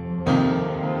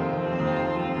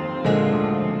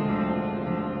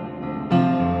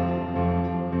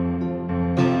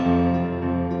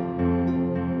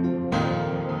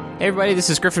 Hey everybody, this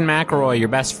is Griffin McElroy, your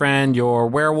best friend, your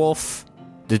werewolf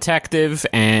detective,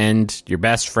 and your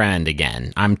best friend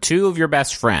again. I'm two of your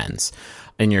best friends.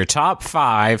 In your top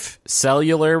 5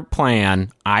 cellular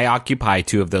plan, I occupy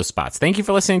 2 of those spots. Thank you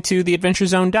for listening to The Adventure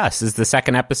Zone Dust. This is the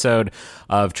second episode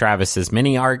of Travis's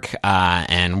mini arc,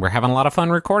 and we're having a lot of fun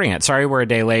recording it. Sorry we're a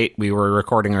day late. We were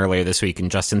recording earlier this week,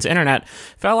 and Justin's internet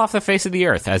fell off the face of the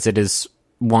earth, as it is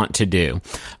want to do.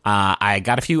 I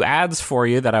got a few ads for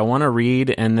you that I want to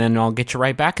read, and then I'll get you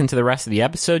right back into the rest of the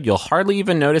episode. You'll hardly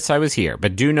even notice I was here,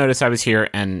 but do notice I was here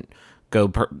and go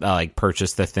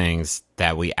purchase the things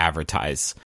that we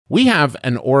advertise. We have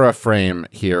an Aura frame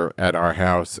here at our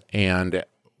house, and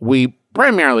we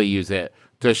primarily use it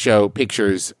to show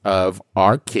pictures of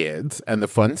our kids and the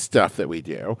fun stuff that we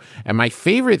do. And my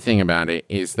favorite thing about it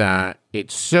is that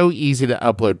it's so easy to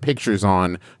upload pictures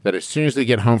on that as soon as we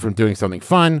get home from doing something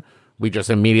fun, we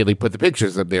just immediately put the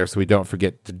pictures up there so we don't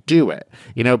forget to do it.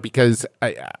 You know, because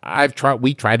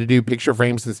we tried to do picture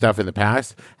frames and stuff in the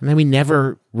past, and then we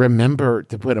never remember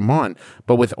to put them on.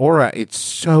 But with Aura, it's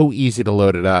so easy to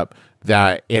load it up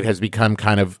that it has become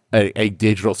kind of a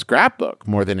digital scrapbook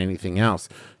more than anything else.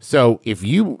 So if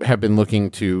you have been looking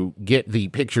to get the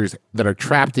pictures that are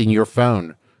trapped in your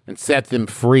phone and set them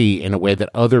free in a way that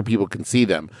other people can see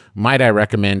them, might I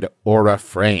recommend Aura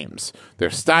Frames. They're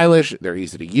stylish, they're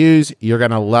easy to use, you're going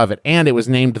to love it. And it was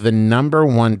named the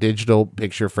 #1 digital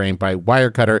picture frame by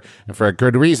Wirecutter, and for a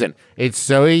good reason. It's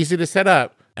so easy to set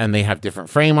up, and they have different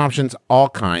frame options, all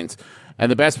kinds.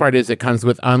 And the best part is it comes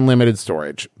with unlimited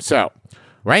storage. So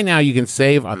right now, you can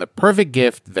save on the perfect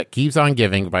gift that keeps on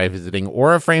giving by visiting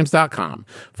auraframes.com.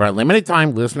 For a limited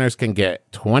time, listeners can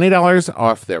get $20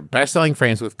 off their best-selling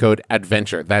frames with code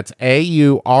ADVENTURE. That's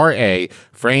AURA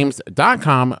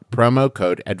frames.com, promo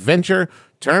code ADVENTURE.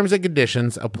 Terms and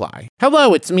conditions apply.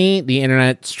 Hello, it's me, the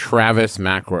internet's Travis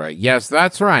McElroy. Yes,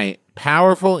 that's right.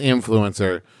 Powerful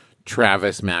influencer,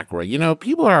 Travis McElroy. You know,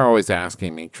 people are always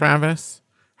asking me, Travis,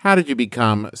 how did you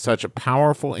become such a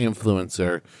powerful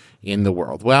influencer in the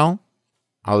world? Well,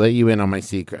 I'll let you in on my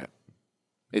secret.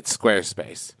 It's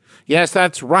Squarespace. Yes,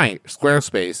 that's right.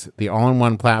 Squarespace, the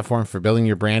all-in-one platform for building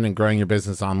your brand and growing your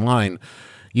business online.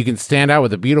 You can stand out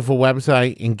with a beautiful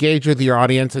website, engage with your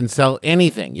audience, and sell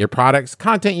anything, your products,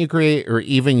 content you create, or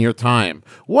even your time.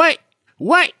 What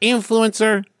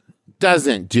influencer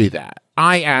doesn't do that?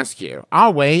 I ask you.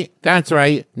 I'll wait. That's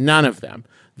right. None of them.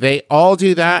 They all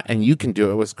do that, and you can do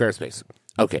it with Squarespace.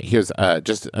 Okay, here's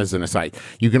just as an aside.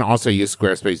 You can also use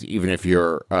Squarespace even if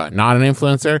you're not an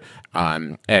influencer,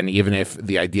 and even if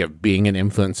the idea of being an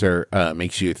influencer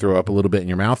makes you throw up a little bit in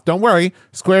your mouth. Don't worry,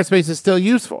 Squarespace is still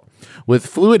useful. With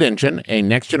Fluid Engine, a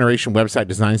next-generation website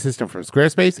design system from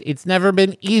Squarespace, it's never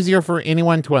been easier for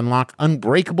anyone to unlock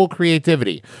unbreakable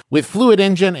creativity. With Fluid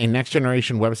Engine, a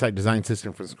next-generation website design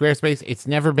system from Squarespace, it's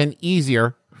never been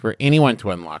easier for anyone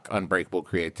to unlock unbreakable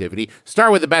creativity.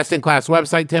 Start with the best-in-class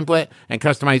website template and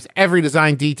customize every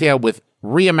design detail with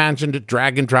reimagined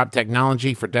drag-and-drop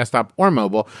technology for desktop or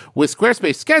mobile. With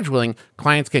Squarespace scheduling,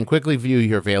 clients can quickly view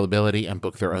your availability and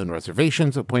book their own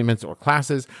reservations, appointments, or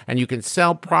classes, and you can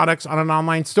sell products on an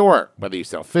online store. Whether you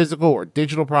sell physical or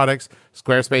digital products,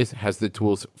 Squarespace has the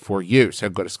tools for you. So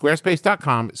go to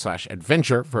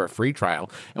squarespace.com/adventure for a free trial,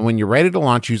 and when you're ready to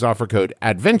launch, use offer code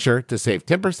ADVENTURE to save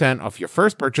 10% off your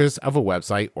first purchase of a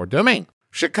website or domain.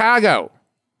 Chicago,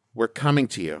 we're coming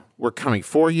to you. We're coming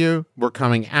for you. We're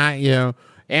coming at you.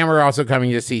 And we're also coming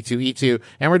to C2E2.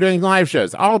 And we're doing live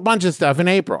shows. All a bunch of stuff in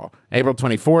April. April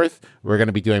 24th, we're going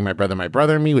to be doing My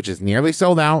Brother and Me, which is nearly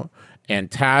sold out. And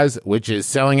Taz, which is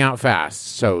selling out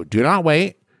fast. So do not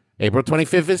wait. April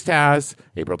 25th is Taz.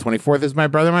 April 24th is My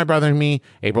Brother and Me.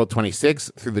 April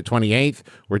 26th through the 28th,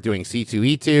 we're doing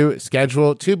C2E2.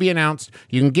 Schedule to be announced.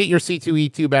 You can get your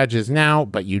C2E2 badges now,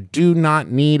 but you do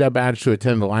not need a badge to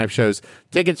attend the live shows.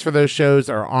 Tickets for those shows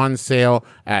are on sale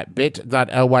at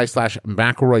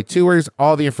bit.ly/McElroy Tours.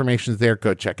 All the information's there.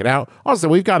 Go check it out. Also,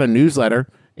 we've got a newsletter.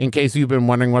 In case you've been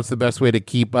wondering what's the best way to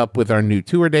keep up with our new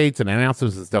tour dates and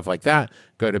announcements and stuff like that,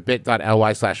 go to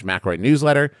bit.ly/McElroy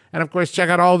newsletter. And of course, check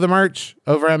out all of the merch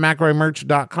over at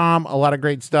McElroymerch.com. A lot of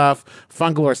great stuff.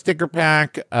 Fun Galore sticker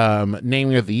pack,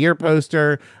 naming of the year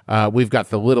poster. We've got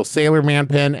the little Sailor Man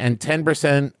pin, and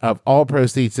 10% of all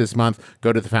proceeds this month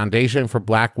go to the Foundation for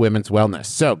Black Women's Wellness.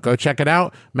 So go check it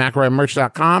out,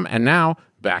 McElroymerch.com. And now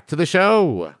back to the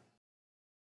show.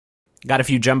 Got a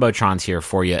few Jumbotrons here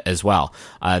for you as well.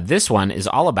 This one is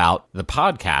all about the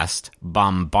podcast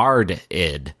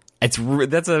Bombarded. It's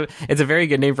a very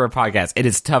good name for a podcast. It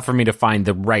is tough for me to find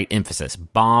the right emphasis.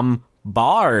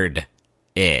 Bombarded,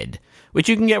 which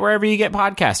you can get wherever you get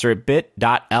podcasts or at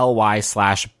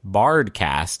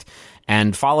bit.ly/bardcast,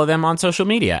 and follow them on social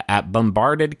media at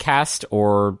bombardedcast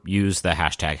or use the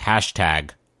hashtag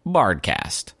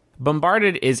bardcast.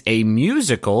 Bombarded is a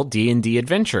musical D&D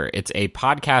adventure. It's a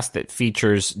podcast that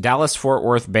features Dallas-Fort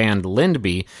Worth band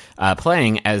Lindby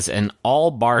playing as an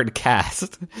all-bard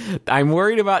cast. I'm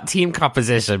worried about team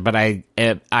composition, but I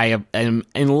am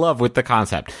in love with the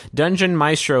concept. Dungeon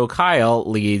Maestro Kyle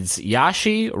leads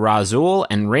Yashi, Razul,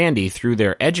 and Randy through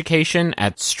their education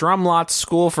at Strumlot's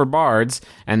School for Bards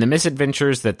and the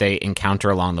misadventures that they encounter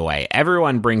along the way.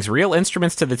 Everyone brings real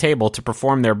instruments to the table to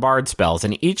perform their bard spells,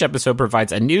 and each episode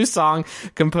provides a new song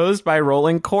composed by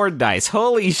rolling chord dice.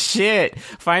 Holy shit!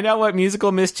 Find out what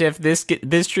musical mischief this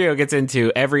trio gets into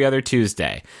every other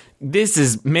Tuesday. This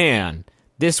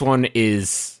one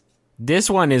is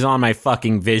on my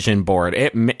fucking vision board.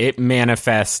 It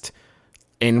manifests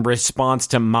in response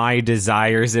to my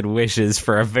desires and wishes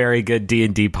for a very good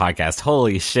D&D podcast.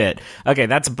 Holy shit. Okay,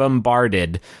 that's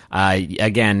Bombarded.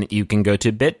 Again, you can go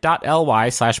to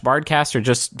bit.ly/bardcast or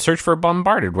just search for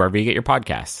Bombarded wherever you get your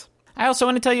podcasts. I also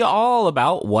want to tell you all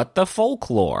about What the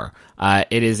Folklore.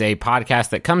 It is a podcast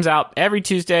that comes out every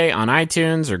Tuesday on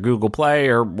iTunes or Google Play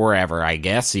or wherever, I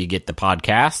guess, you get the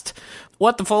podcast.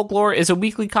 What the Folklore is a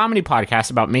weekly comedy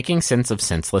podcast about making sense of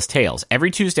senseless tales.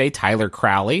 Every Tuesday, Tyler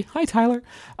Crowley, hi Tyler,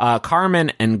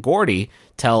 Carmen, and Gordy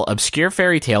tell obscure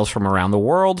fairy tales from around the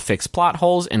world, fix plot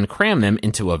holes, and cram them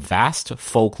into a vast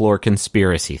folklore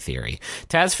conspiracy theory.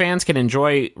 Taz fans can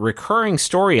enjoy recurring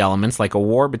story elements like a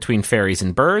war between fairies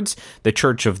and birds, the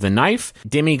Church of the Knife,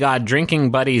 demigod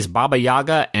drinking buddies Baba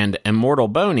Yaga and Immortal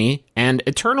Boney, and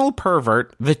eternal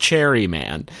pervert the Cherry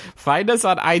Man. Find us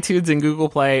on iTunes and Google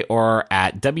Play or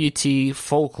at WT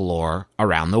Folklore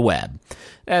around the web.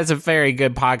 That's a very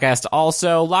good podcast.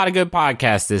 Also, a lot of good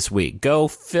podcasts this week. Go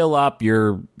fill up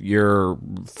your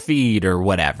feed or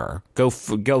whatever. Go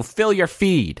fill your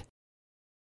feed.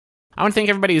 I want to thank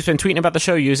everybody who's been tweeting about the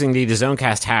show using the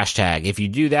ZoneCast hashtag. If you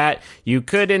do that, you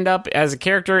could end up as a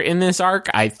character in this arc.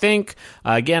 I think,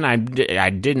 again,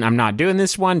 I'm not doing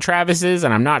this one. Travis is,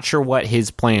 and I'm not sure what his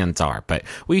plans are. But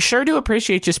we sure do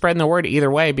appreciate you spreading the word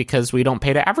either way because we don't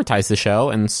pay to advertise the show.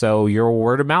 And so your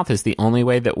word of mouth is the only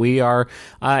way that we are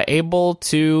able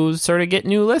to sort of get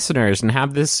new listeners and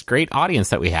have this great audience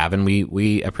that we have. And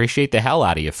we appreciate the hell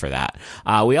out of you for that.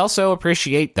 We also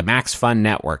appreciate the Max Fun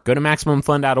Network. Go to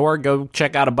MaximumFun.org. Go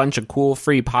check out a bunch of cool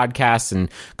free podcasts and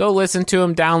go listen to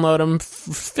them, download them,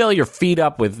 fill your feed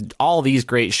up with all these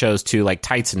great shows too, like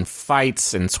Tights and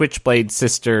Fights and Switchblade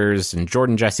Sisters and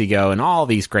Jordan Jesse Go and all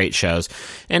these great shows.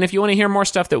 And if you want to hear more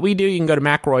stuff that we do, you can go to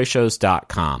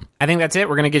McElroyShows.com. I think that's it.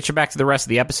 We're going to get you back to the rest of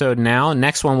the episode now.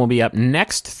 Next one will be up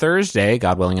next Thursday,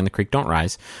 God willing, and the creek don't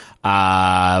rise,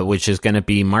 which is going to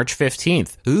be March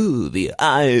 15th. Ooh, the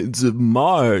Ides of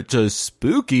March, a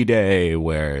spooky day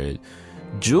where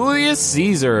Julius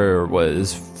Caesar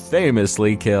was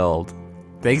famously killed.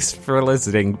 Thanks for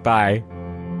listening. Bye.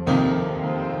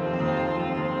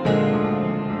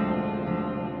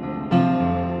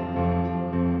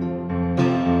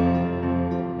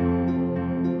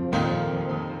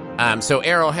 So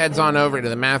Errol heads on over to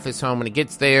the Mathis home. When he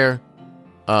gets there,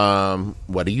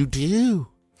 what do you do?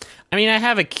 I mean, I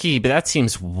have a key, but that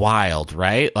seems wild,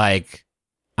 right? Like,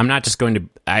 I'm not just going to...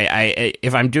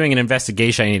 if I'm doing an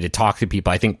investigation, I need to talk to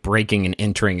people. I think breaking and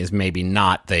entering is maybe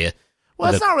not the...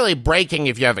 Well, it's not really breaking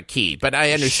if you have a key, but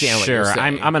I understand what you're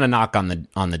saying. I'm going to knock on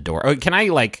the door. Oh, can I,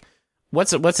 like...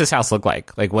 What's this house look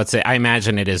like? Like, what's it? I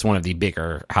imagine it is one of the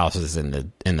bigger houses in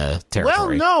the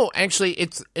territory. Well, no, actually,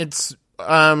 it's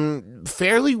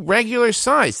fairly regular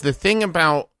size. The thing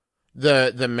about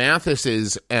The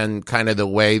Mathises and kind of the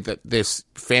way that this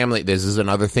family, this is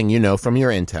another thing you know from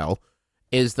your intel,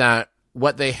 is that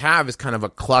what they have is kind of a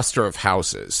cluster of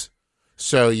houses.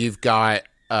 So you've got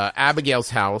Abigail's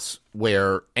house,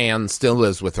 where Anne still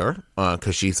lives with her,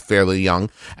 because she's fairly young.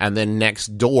 And then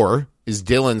next door is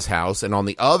Dylan's house. And on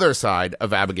the other side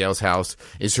of Abigail's house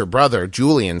is her brother,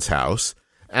 Julian's house.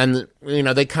 And, you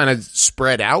know, they kind of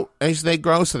spread out as they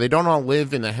grow, so they don't all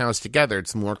live in the house together.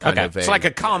 It's more kind of it's like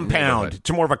a compound.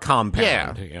 It's more of a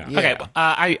compound. Yeah. Okay,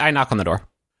 I knock on the door.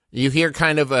 You hear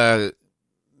kind of a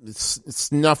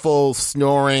snuffle,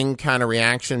 snoring kind of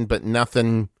reaction, but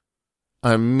nothing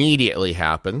immediately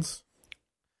happens.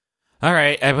 All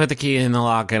right, I put the key in the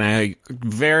lock, and I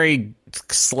very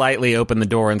slightly open the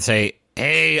door and say,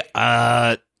 hey,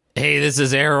 this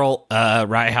is Errol,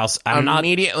 Riot House. I'm not...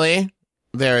 Immediately...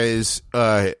 There is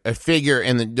a figure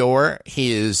in the door.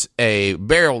 He is a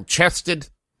barrel-chested,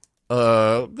 kind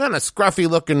of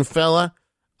scruffy-looking fella,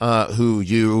 who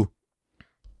you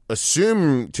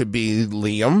assume to be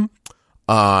Liam.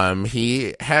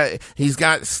 He's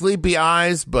got sleepy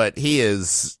eyes, but he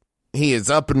is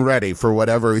up and ready for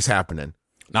whatever is happening.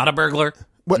 Not a burglar.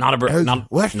 What? Not a burglar.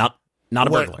 What? Not a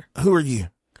burglar. Who are you?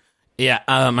 Yeah,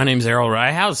 my name's Errol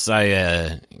Ryehouse.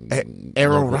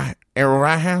 Errol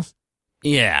Ryehouse?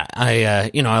 Yeah,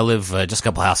 I live just a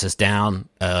couple houses down.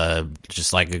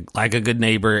 Just like a good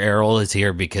neighbor. Errol is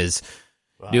here because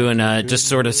doing just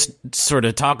sort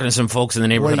of talking to some folks in the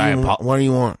neighborhood. What do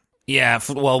you want? Yeah,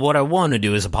 well, what I want to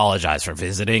do is apologize for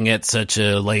visiting at such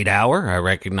a late hour. I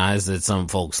recognize that some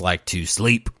folks like to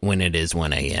sleep when it is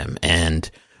 1 a.m. and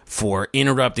for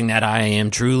interrupting that, I am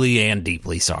truly and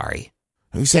deeply sorry.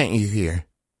 Who sent you here?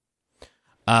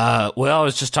 Well, I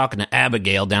was just talking to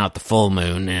Abigail down at the full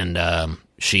moon, and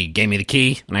she gave me the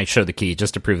key, and I showed the key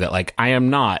just to prove that, like, I am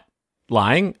not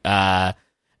lying, and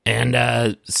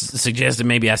suggested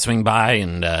maybe I swing by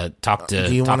and talk to.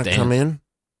 Do you want to come in?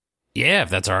 Yeah, if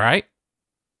that's all right.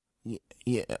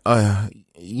 Yeah,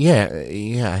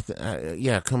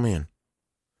 come in.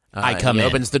 I come in. He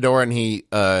opens the door and he,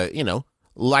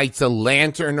 lights a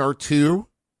lantern or two.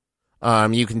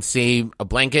 You can see a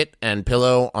blanket and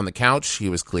pillow on the couch. He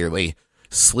was clearly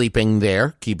sleeping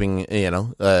there, keeping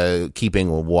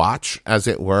watch, as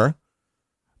it were.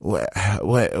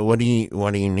 What do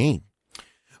you need?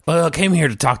 Well, I came here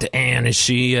to talk to Anne. Is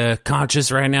she conscious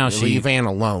right now? Leave Anne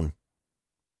alone.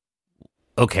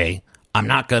 Okay, I'm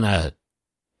not gonna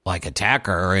attack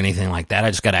her or anything like that.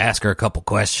 I just got to ask her a couple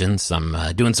questions. I'm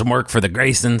doing some work for the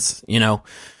Graysons,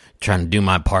 trying to do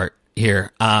my part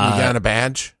here. You got a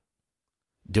badge?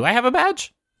 Do I have a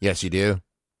badge? Yes, you do.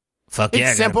 Fuck yeah.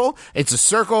 It's simple. It's a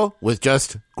circle with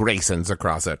just Graysons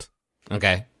across it.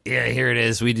 Okay. Yeah, here it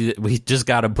is. We just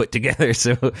got them put together.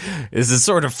 So this is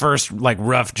sort of first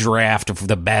rough draft of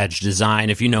the badge design.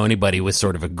 If you know anybody with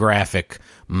sort of a graphic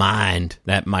mind,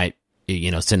 that might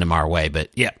send them our way. But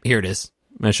yeah, here it is.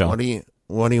 Show. What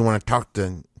do you want to talk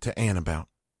to Anne about?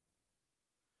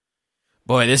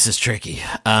 Boy, this is tricky.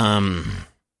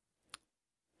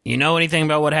 You know anything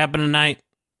about what happened tonight?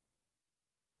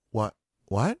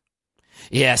 What?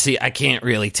 Yeah, see, I can't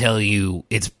really tell you.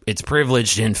 It's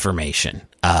privileged information.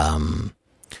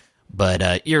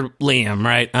 But you're Liam,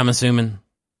 right? I'm assuming.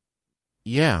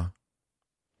 Yeah.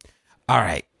 All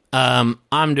right.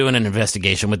 I'm doing an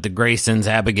investigation with the Graysons.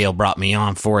 Abigail brought me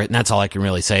on for it, and that's all I can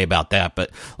really say about that.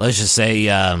 But let's just say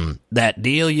that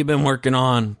deal you've been working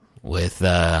on with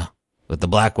the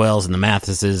Blackwells and the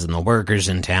Mathises and the workers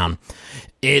in town,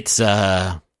 it's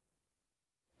in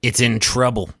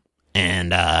trouble,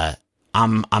 and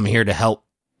I'm here to help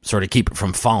sort of keep it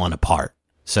from falling apart.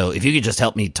 So if you could just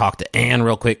help me talk to Anne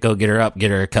real quick, go get her up,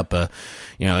 get her a cup of,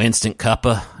 instant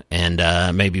cuppa,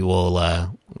 and maybe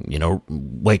we'll,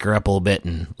 wake her up a little bit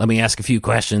and let me ask a few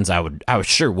questions. I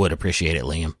sure would appreciate it,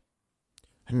 Liam.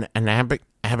 And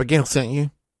Abigail sent you?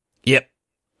 Yep.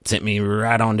 Sent me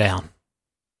right on down.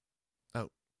 Oh,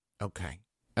 okay.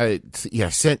 Yeah,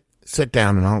 sit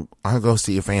down and I'll go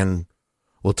see if Anne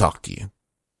will talk to you.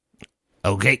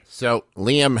 Okay. So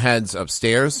Liam heads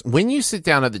upstairs. When you sit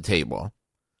down at the table,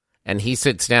 and he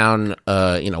sits down,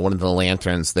 one of the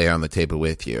lanterns there on the table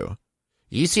with you,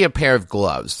 you see a pair of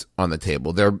gloves on the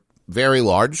table. They're very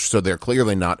large, so they're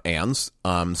clearly not Anne's.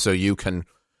 So you can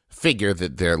figure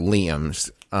that they're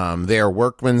Liam's. They're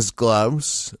workman's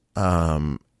gloves,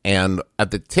 and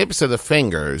at the tips of the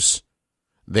fingers,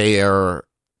 they are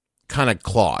kind of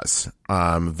claws,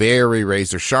 very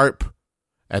razor sharp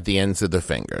at the ends of the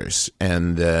fingers,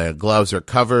 and the gloves are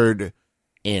covered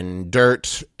in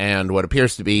dirt and what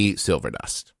appears to be silver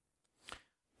dust.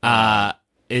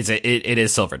 It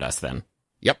is silver dust then?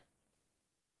 Yep.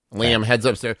 Liam heads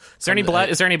upstairs. Is there any blood?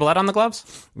 Is there any blood on the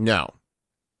gloves? No.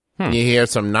 You hear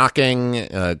some knocking,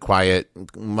 quiet,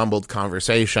 mumbled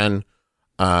conversation,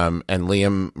 and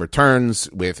Liam returns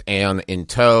with Anne in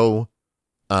tow,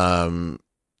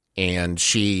 and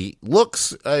she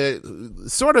looks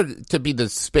sort of to be the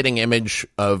spitting image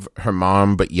of her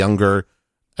mom, but younger,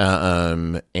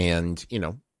 and,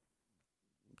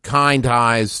 kind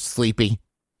eyes, sleepy.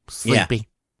 Yeah.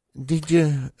 Did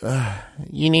you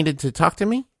needed to talk to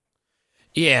me?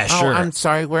 Yeah, sure. Oh, I'm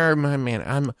sorry. Where am I,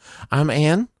 man? I'm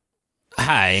Anne.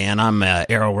 Hi, Anne. I'm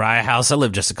Errol Ryehouse. I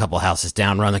live just a couple houses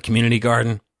down, run the community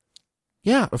garden.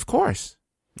 Yeah, of course.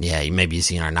 Yeah, maybe you've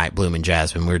seen our Night Bloom and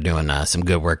Jasmine. We're doing some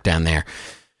good work down there.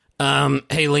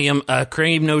 Hey, Liam,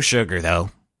 cream, no sugar, though.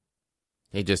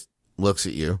 He just looks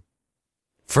at you.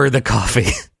 For the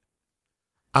coffee.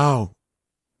 Oh,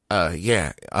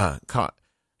 yeah,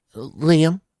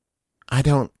 Liam, I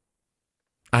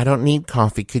don't need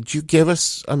coffee. Could you give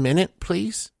us a minute,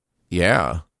 please?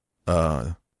 Yeah.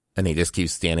 And he just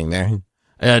keeps standing there.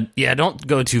 Yeah, don't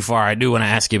go too far. I do want to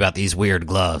ask you about these weird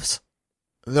gloves.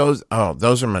 Those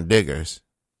are my diggers.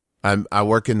 I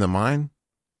work in the mine.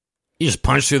 You just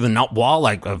punch through the wall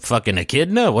like a fucking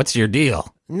echidna? What's your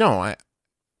deal? No,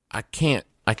 I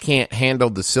can't handle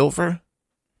the silver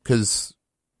because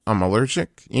I'm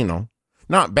allergic,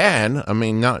 Not bad. I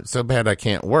mean, not so bad I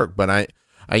can't work, but I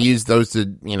use those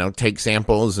to, take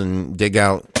samples and dig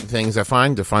out things I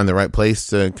find to find the right place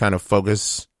to kind of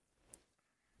focus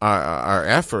our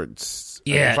efforts.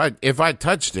 Yeah. If I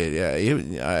touched it,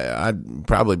 I'd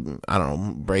probably, I don't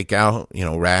know, break out,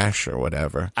 rash or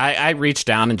whatever. I reach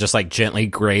down and just like gently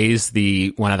graze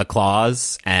one of the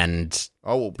claws, and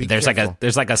there's careful.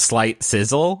 like a slight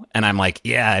sizzle, and I'm like,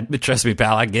 yeah, trust me,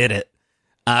 pal, I get it.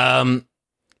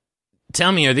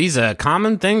 Tell me, are these a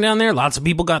common thing down there? Lots of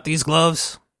people got these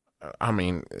gloves? I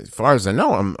mean, as far as I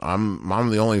know, I'm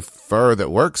the only fur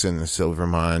that works in the silver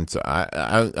mine, so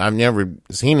I've never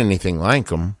seen anything like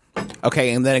them.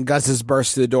 Okay, and then Augustus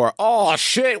bursts through the door. Oh,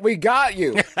 shit, we got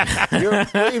you.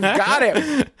 We've got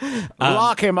him.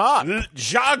 Lock him up.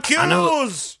 Jacques!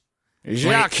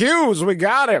 Jacques Hughes, we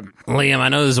got him. Liam, I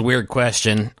know this is a weird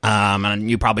question,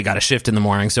 and you probably got a shift in the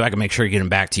morning, so I can make sure to get them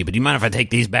back to you, but do you mind if I take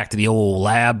these back to the old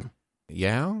lab?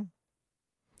 Yeah?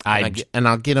 I'll get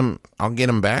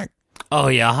them back. Oh,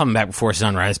 yeah, I'll have them back before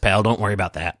sunrise, pal. Don't worry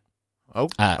about that. Oh,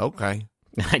 okay.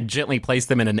 I gently place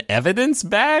them in an evidence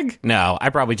bag? No, I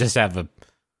probably just have a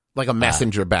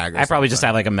messenger bag. I probably just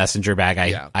have like a messenger bag.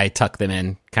 I tuck them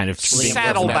in, kind of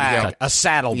Saddlebag. A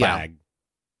saddlebag.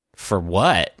 For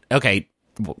what? Okay.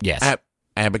 Yes.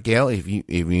 Abigail, if you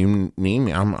need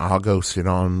me, I'll go sit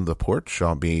on the porch.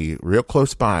 I'll be real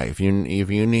close by. If you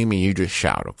need me, you just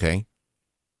shout, okay?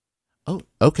 Oh,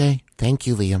 okay. Thank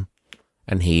you, Liam.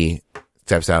 And he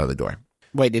steps out of the door.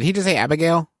 Wait, did he just say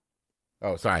Abigail?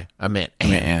 Oh, sorry. I meant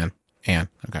Anne.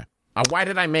 Okay. Why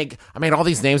did I made all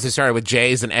these names that started with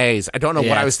J's and A's? I don't know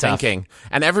what I was thinking.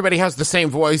 And everybody has the same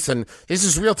voice, and this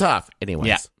is real tough. Anyways.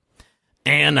 Yeah.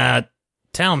 And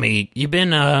tell me, you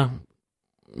been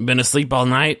asleep all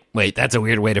night? Wait, that's a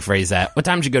weird way to phrase that. What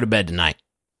time did you go to bed tonight?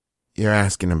 You're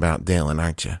asking about Dylan,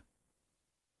 aren't you?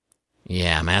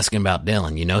 Yeah, I'm asking about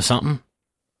Dylan. You know something?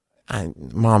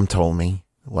 Mom told me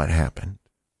what happened.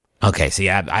 Okay, see,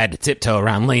 I had to tiptoe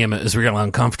around Liam. It was real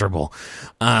uncomfortable.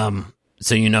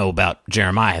 So you know about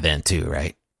Jeremiah then, too,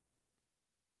 right?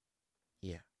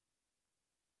 Yeah.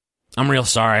 I'm real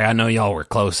sorry. I know y'all were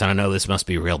close, and I know this must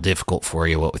be real difficult for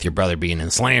you, what with your brother being in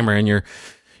Slammer and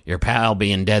your pal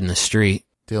being dead in the street.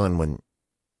 Dylan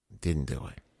didn't do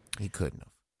it. He couldn't have.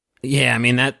 Yeah, I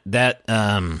mean, that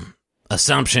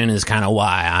assumption is kind of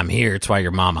why I'm here. It's why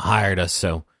your mama hired us.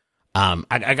 So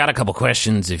I got a couple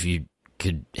questions if you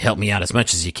could help me out as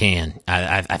much as you can.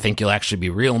 I think you'll actually be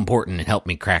real important and help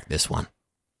me crack this one.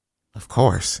 Of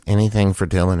course. Anything for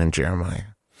Dylan and Jeremiah.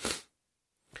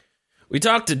 We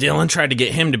talked to Dylan, tried to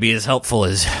get him to be as helpful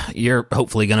as you're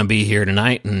hopefully going to be here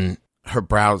tonight, and her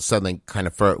brow suddenly kind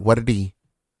of furrowed. What did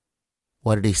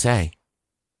he say?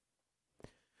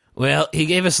 Well, he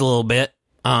gave us a little bit,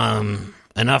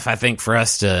 enough, I think, for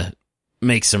us to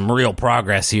make some real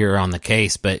progress here on the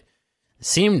case, but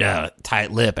seemed a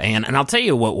tight lip, and I'll tell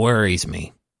you what worries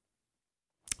me.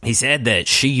 He said that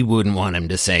she wouldn't want him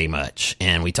to say much,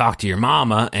 and we talked to your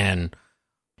mama, and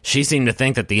she seemed to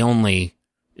think that the only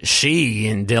she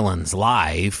in Dylan's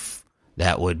life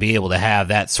that would be able to have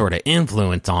that sort of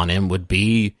influence on him would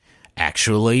be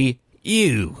actually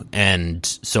you. And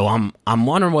so I'm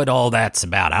wondering what all that's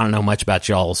about. I don't know much about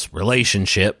y'all's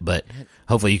relationship, but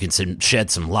hopefully you can shed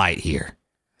some light here.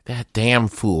 That damn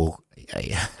fool.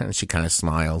 She kind of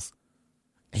smiles.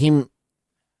 He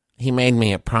he made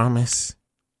me a promise,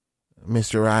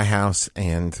 Mr. Ryehouse,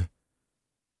 and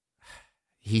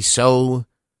he's so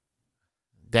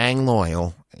dang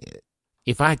loyal.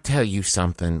 If I tell you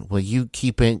something, will you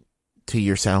keep it to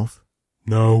yourself?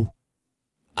 No.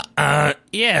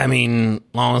 Yeah, I mean,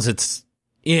 long as it's...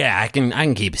 Yeah, I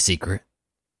can keep a secret.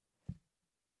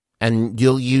 And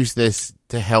you'll use this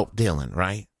to help Dylan,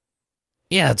 right?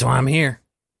 Yeah, that's why I'm here.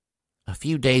 A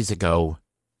few days ago,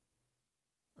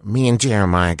 me and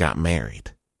Jeremiah got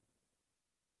married.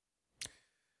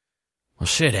 Well,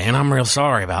 shit, Ann, I'm real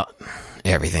sorry about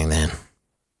everything then.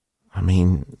 I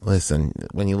mean, listen,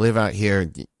 when you live out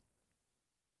here,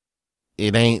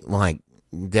 it ain't like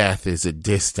death is a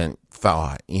distant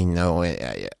thought, you know.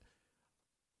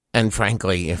 And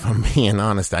frankly, if I'm being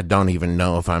honest, I don't even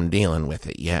know if I'm dealing with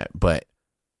it yet. But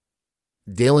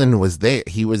Dylan was there.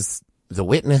 He was the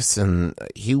witness, and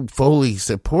he fully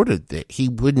supported it. He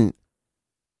wouldn't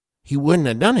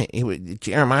have done it.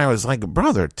 Jeremiah was like a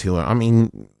brother to him. I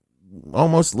mean,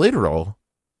 almost literal.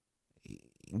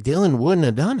 Dylan wouldn't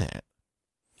have done it.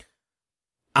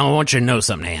 I want you to know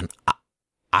something, Ann.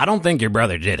 I don't think your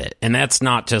brother did it. And that's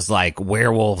not just like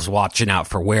werewolves watching out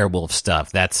for werewolf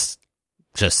stuff. That's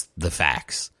just the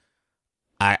facts.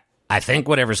 I think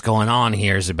whatever's going on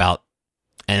here is about,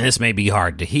 and this may be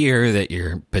hard to hear, that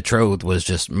your betrothed was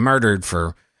just murdered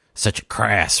for such a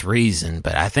crass reason,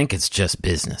 but I think it's just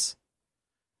business.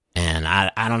 And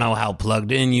I don't know how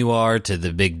plugged in you are to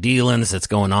the big dealings that's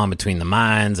going on between the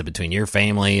mines and between your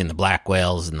family and the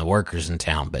Blackwells and the workers in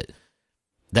town, but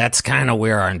that's kind of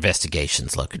where our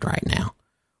investigation's looking right now.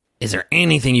 Is there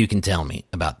anything you can tell me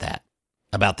about that?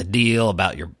 About the deal,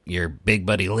 about your big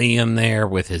buddy Liam there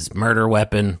with his murder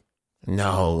weapon?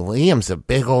 No, Liam's a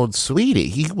big old sweetie.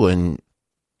 He wouldn't.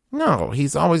 No,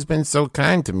 he's always been so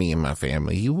kind to me and my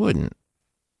family. He wouldn't.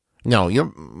 No,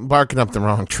 you're barking up the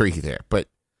wrong tree there. But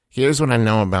here's what I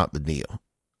know about the deal.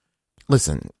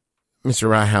 Listen, Mr.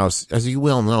 Ryehouse, as you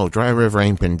well know, Dry River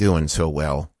ain't been doing so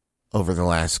well over the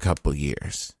last couple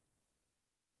years.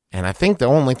 And I think the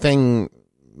only thing,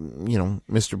 you know,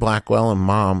 Mr. Blackwell and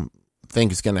Mom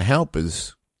think is going to help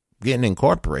is getting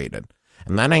incorporated.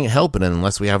 And that ain't helping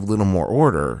unless we have a little more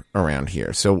order around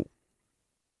here. So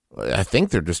I think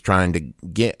they're just trying to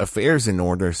get affairs in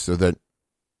order so that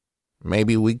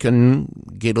maybe we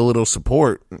can get a little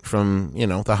support from, you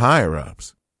know, the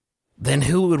higher-ups. Then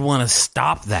who would want to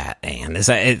stop that, Ann?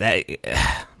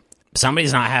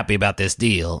 Somebody's not happy about this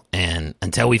deal, and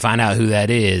until we find out who that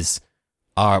is,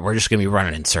 we're just going to be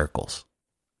running in circles.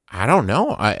 I don't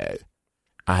know.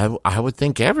 I would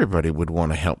think everybody would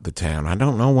want to help the town. I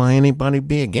don't know why anybody'd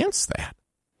be against that.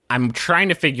 I'm trying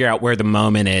to figure out where the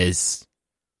moment is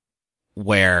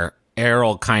where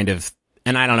Errol kind of,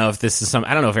 and I don't know if this is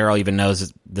I don't know if Errol even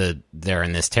knows they're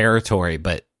in this territory,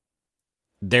 but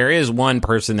there is one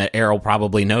person that Errol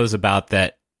probably knows about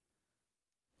that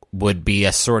would be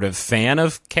a sort of fan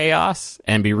of chaos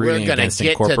and be rooting against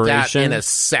incorporation. We're going to get to that in a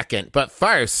second. But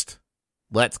first,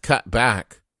 let's cut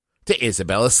back to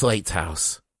Isabella Slate's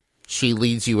house. She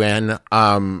leads you in.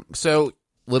 So,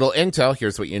 little intel.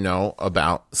 Here's what you know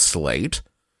about Slate.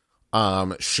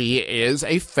 She is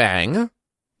a Fang,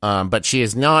 but she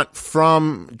is not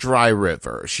from Dry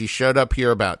River. She showed up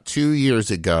here about 2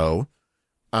 years ago.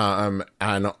 And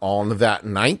on that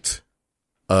night,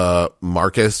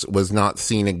 Marcus was not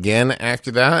seen again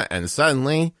after that. And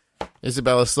suddenly,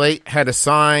 Isabella Slate had a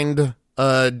signed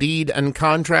deed and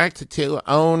contract to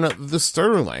own the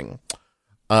Sterling.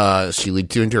 She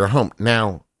leads you into her home.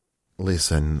 Now,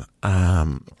 listen,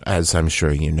 as I'm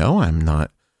sure you know, I'm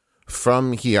not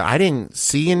from here. I didn't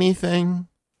see anything,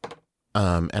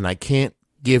 and I can't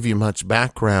give you much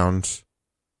background,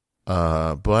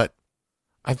 but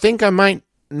I think I might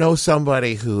know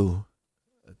somebody who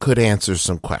could answer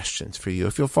some questions for you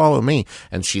if you'll follow me.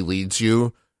 And she leads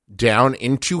you down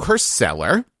into her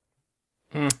cellar,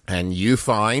 and you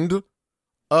find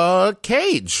a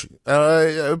cage,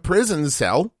 a prison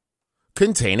cell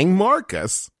containing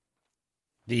Marcus.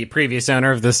 The previous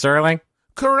owner of the Sterling?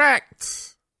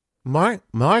 Correct.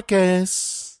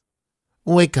 Marcus,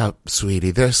 wake up,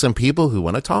 sweetie. There's some people who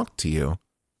want to talk to you.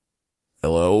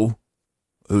 Hello?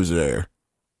 Who's there?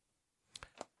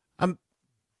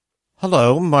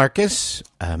 Hello, Marcus.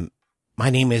 My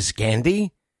name is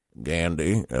Gandy.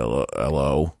 Gandy,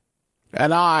 hello.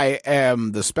 And I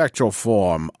am the spectral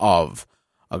form of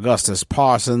Augustus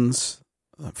Parsons,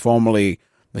 formerly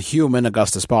the human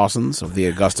Augustus Parsons of the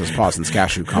Augustus Parsons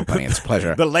Cashew Company. It's a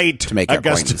pleasure The late to make your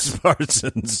Augustus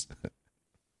Parsons.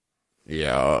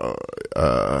 Yeah,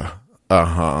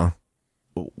 uh-huh.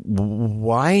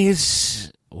 Why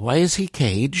is he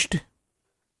caged?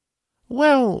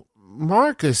 Well,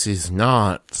 Marcus is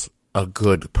not a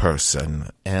good person,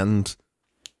 and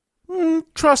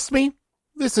trust me,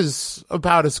 this is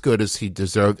about as good as he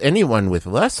deserved. Anyone with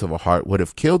less of a heart would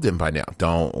have killed him by now.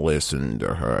 Don't listen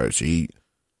to her.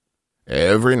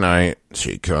 Every night,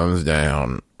 she comes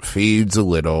down, feeds a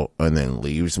little, and then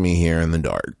leaves me here in the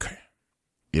dark.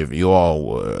 If you all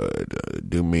would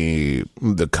do me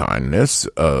the kindness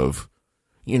of,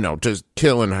 just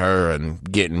killing her and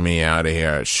getting me out of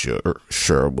here, I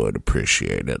sure would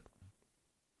appreciate it.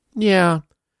 Yeah,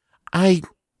 I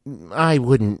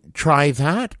wouldn't try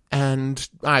that, and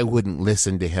I wouldn't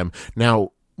listen to him.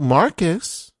 Now,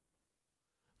 Marcus,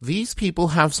 these people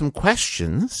have some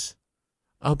questions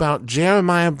about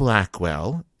Jeremiah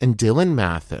Blackwell and Dylan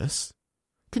Mathis.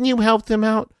 Can you help them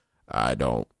out? I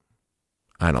don't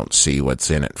see what's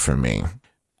in it for me.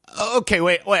 Okay,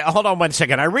 wait, hold on 1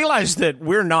 second. I realize that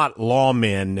we're not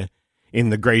lawmen in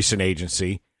the Grayson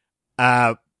Agency,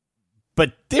 but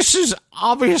this is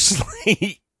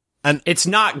obviously it's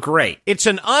not great. It's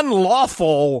an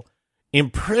unlawful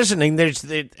imprisoning.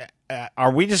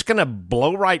 Are we just going to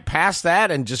blow right past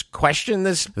that and just question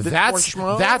this?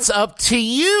 That's up to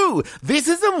you. This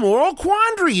is a moral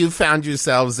quandary you found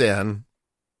yourselves in.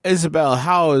 Isabel,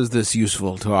 how is this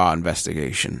useful to our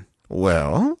investigation?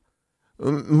 Well,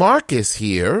 Marcus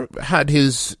here had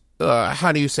his,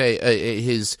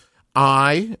 his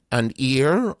eye and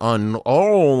ear on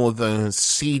all the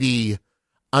seedy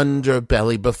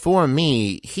underbelly before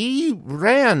me. He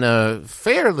ran a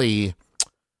fairly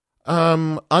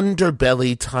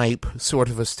underbelly type sort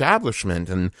of establishment,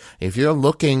 and if you're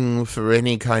looking for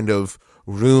any kind of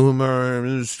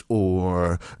rumors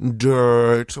or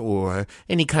dirt or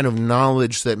any kind of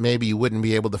knowledge that maybe you wouldn't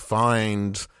be able to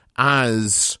find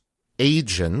as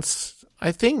agents,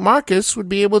 I think Marcus would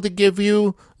be able to give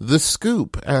you the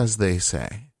scoop, as they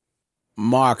say.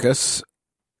 Marcus,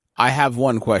 I have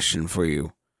one question for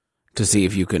you to see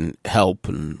if you can help,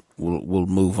 and we'll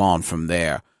move on from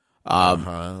there.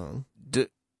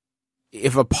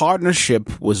 If a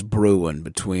partnership was brewing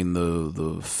between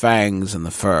the Fangs and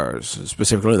the Furs,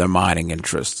 specifically their mining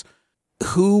interests,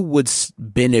 who would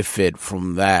benefit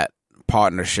from that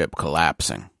partnership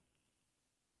collapsing?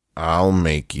 I'll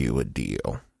make you a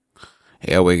deal.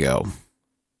 Here we go.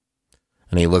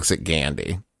 And he looks at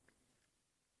Gandy.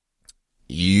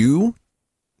 You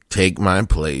take my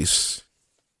place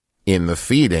in the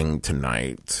feeding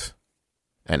tonight,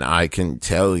 and I can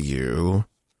tell you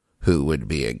who would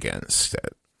be against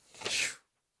it.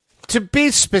 To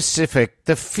be specific,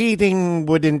 the feeding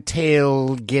would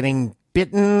entail getting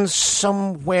bitten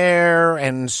somewhere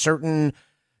and certain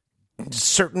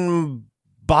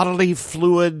bodily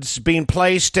fluids being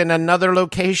placed in another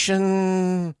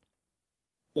location.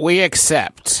 We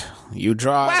accept. You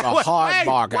drive a hard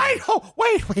bargain.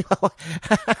 Wait.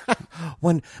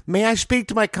 May I speak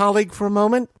to my colleague for a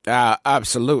moment?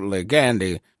 Absolutely,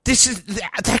 Gandy.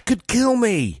 That could kill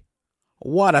me.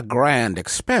 What a grand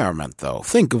experiment, though.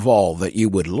 Think of all that you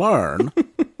would learn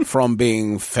from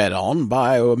being fed on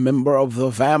by a member of the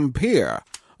Vampire.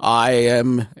 I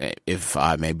am, if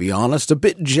I may be honest, a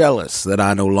bit jealous that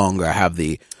I no longer have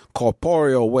the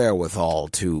corporeal wherewithal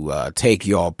to take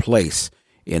your place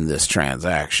in this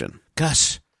transaction.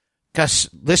 Gus,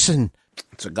 listen.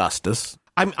 It's Augustus.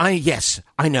 Yes,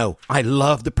 I know. I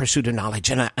love the pursuit of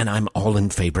knowledge, and I'm all in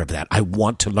favor of that. I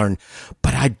want to learn,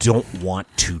 but I don't want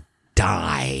to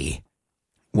die.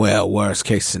 Well, worst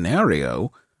case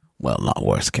scenario. Well, not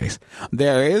worst case.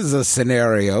 There is a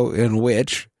scenario in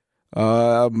which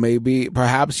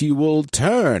perhaps you will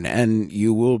turn and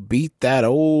you will beat that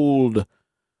old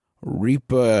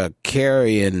Reaper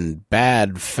carrying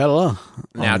bad fella.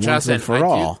 Now, Justin,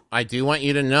 I do want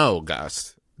you to know,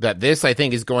 Gus, that this, I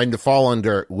think, is going to fall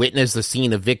under witness the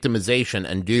scene of victimization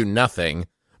and do nothing,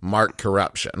 mark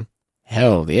corruption.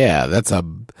 Hell yeah,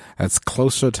 that's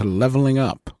closer to leveling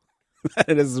up.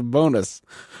 That is a bonus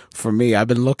for me. I've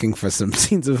been looking for some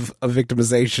scenes of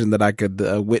victimization that I could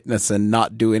witness and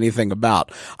not do anything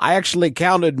about. I actually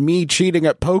counted me cheating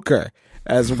at poker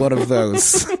as one of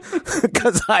those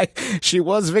because she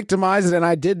was victimized and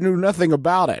I did know nothing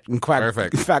about it. In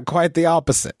fact, quite the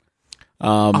opposite.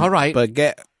 All right,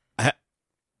 but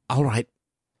all right.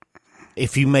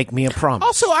 If you make me a promise.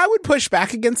 Also, I would push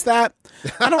back against that.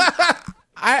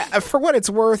 For what it's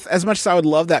worth, as much as I would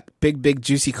love that big,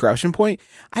 juicy corruption point,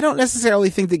 I don't necessarily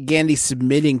think that Gandy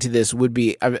submitting to this would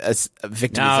be a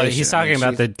victimization. No, he's talking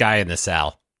about the guy in the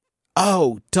cell.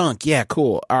 Oh, dunk. Yeah,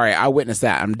 cool. All right, I witnessed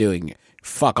that. I'm doing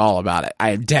fuck all about it.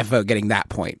 I am definitely getting that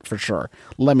point for sure.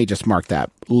 Let me just mark that,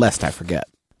 lest I forget.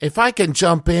 If I can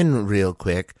jump in real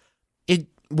quick,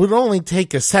 would only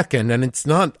take a second,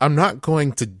 and I'm not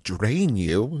going to drain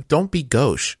you. Don't be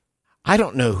gauche. I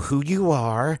don't know who you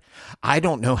are. I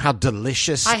don't know how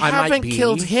delicious I might be. I haven't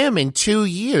killed him in 2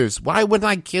 years. Why would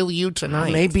I kill you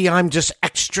tonight? Maybe I'm just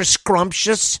extra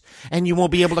scrumptious, and you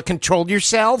won't be able to control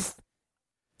yourself.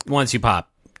 Once you pop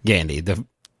Gandy, the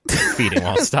feeding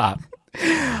won't stop.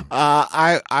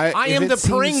 I am the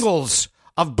Pringles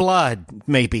of blood,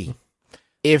 maybe.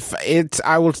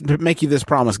 I will make you this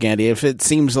promise, Gandy. If it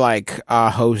seems like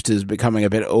our host is becoming a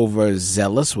bit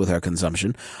overzealous with her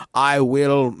consumption, I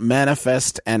will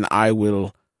manifest and I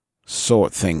will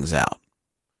sort things out.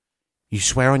 You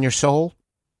swear on your soul?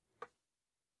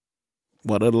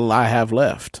 What little I have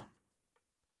left.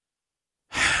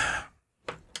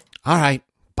 All right,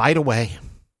 bite away.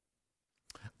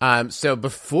 So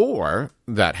before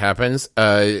that happens,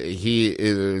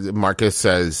 Marcus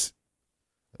says,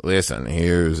 listen,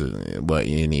 here's what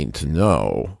you need to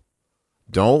know.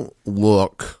 Don't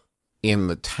look in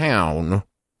the town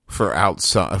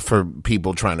for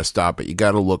people trying to stop it. You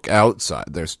got to look outside.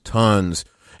 There's tons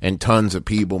and tons of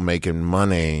people making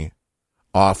money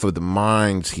off of the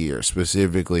mines here,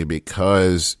 specifically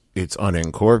because it's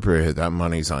unincorporated. That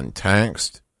money's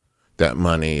untaxed. That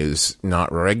money is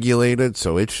not regulated,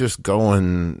 so it's just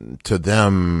going to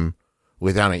them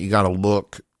without it. You got to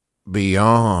look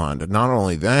beyond. Not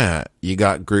only that, you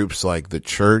got groups like the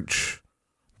church,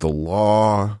 the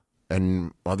law,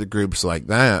 and other groups like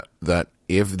that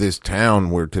if this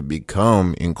town were to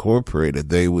become incorporated,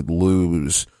 they would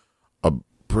lose a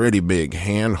pretty big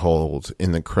handhold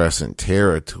in the Crescent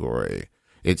territory.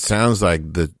 It sounds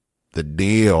like the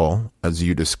deal, as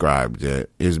you described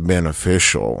it, is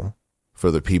beneficial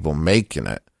for the people making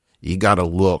it. You got to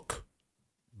look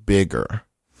bigger.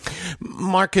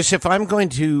 Marcus, if I'm going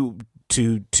to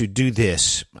do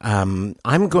this,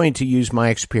 I'm going to use my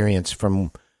experience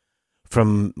from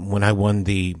when I won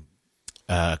the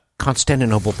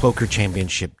Constantinople Poker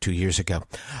Championship 2 years ago.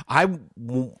 I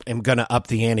am going to up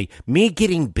the ante. Me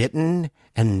getting bitten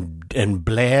and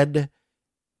bled,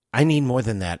 I need more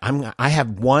than that. I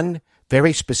have one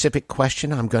very specific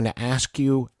question I'm going to ask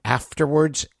you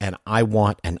afterwards, and I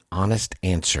want an honest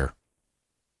answer.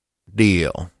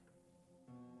 Deal.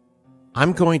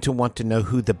 I'm going to want to know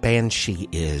who the Banshee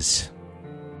is.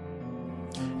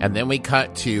 And then we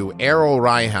cut to Errol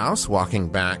Ryehouse walking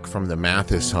back from the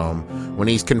Mathis home when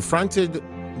he's confronted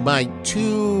by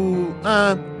two,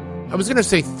 I was going to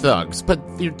say thugs, but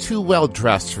they're too well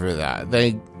dressed for that.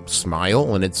 They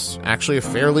smile, and it's actually a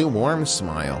fairly warm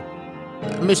smile.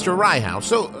 Mr. Ryehouse,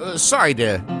 so sorry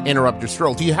to interrupt your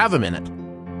stroll. Do you have a minute?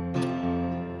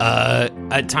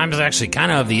 Time is actually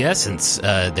kind of the essence,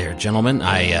 there, gentlemen.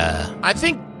 I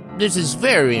think this is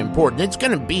very important. It's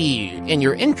going to be in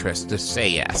your interest to say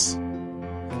yes.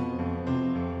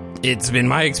 It's been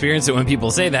my experience that when people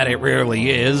say that, it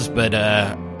rarely is, but,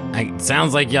 it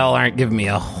sounds like y'all aren't giving me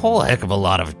a whole heck of a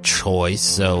lot of choice,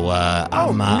 so,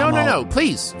 No.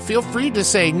 Please, feel free to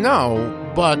say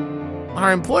no, but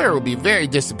our employer will be very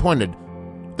disappointed.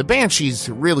 The Banshee's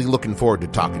really looking forward to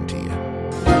talking to you.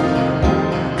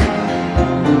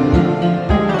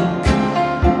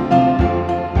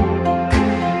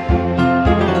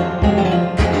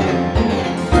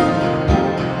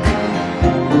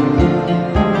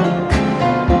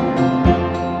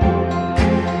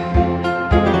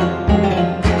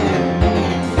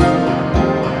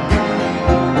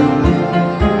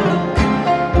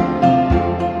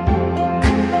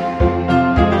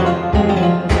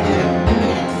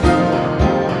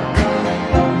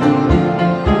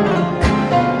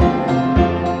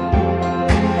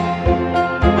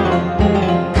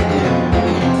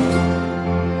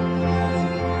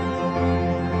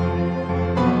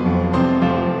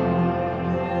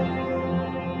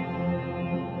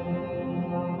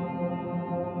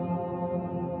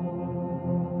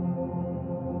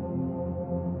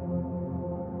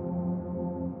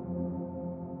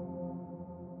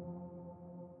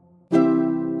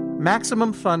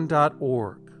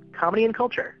 MaximumFun.org. Comedy and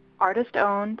culture. Artist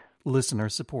owned. Listener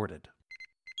supported.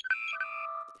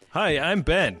 Hi, I'm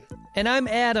Ben. And I'm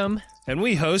Adam. And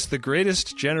we host The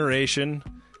Greatest Generation.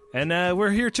 And we're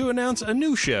here to announce a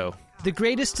new show. The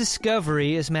Greatest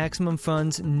Discovery is Maximum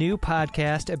Fun's new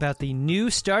podcast about the new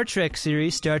Star Trek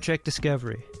series, Star Trek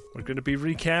Discovery. We're going to be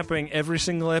recapping every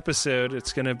single episode.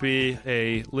 It's going to be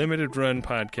a limited run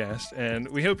podcast. And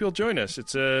we hope you'll join us.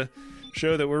 It's a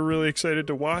show that we're really excited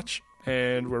to watch,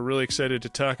 and we're really excited to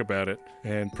talk about it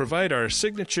and provide our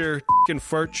signature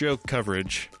fart joke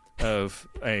coverage of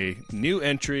a new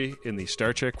entry in the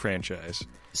Star Trek franchise.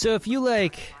 So if you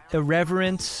like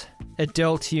irreverent,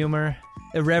 adult humor,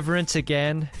 irreverence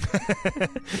again.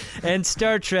 And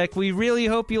Star Trek, we really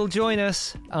hope you'll join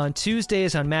us on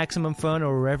Tuesdays on Maximum Fun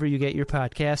or wherever you get your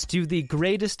podcasts. Do the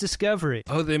greatest discovery.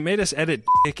 Oh, they made us edit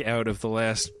dick out of the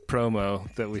last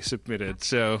promo that we submitted,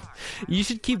 so... You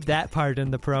should keep that part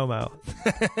in the promo.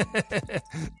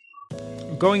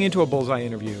 Going into a Bullseye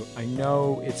interview, I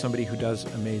know it's somebody who does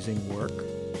amazing work,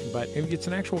 but it's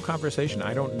an actual conversation.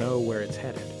 I don't know where it's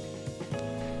headed.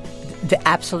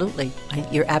 Absolutely.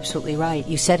 You're absolutely right.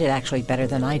 You said it actually better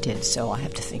than I did, so I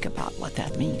have to think about what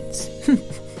that means.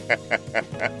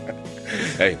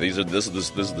 Hey, this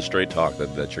is the straight talk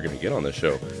that you're going to get on this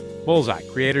show. Bullseye,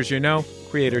 creators you know,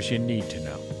 creators you need to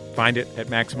know. Find it at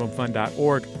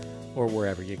MaximumFun.org or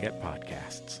wherever you get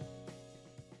podcasts.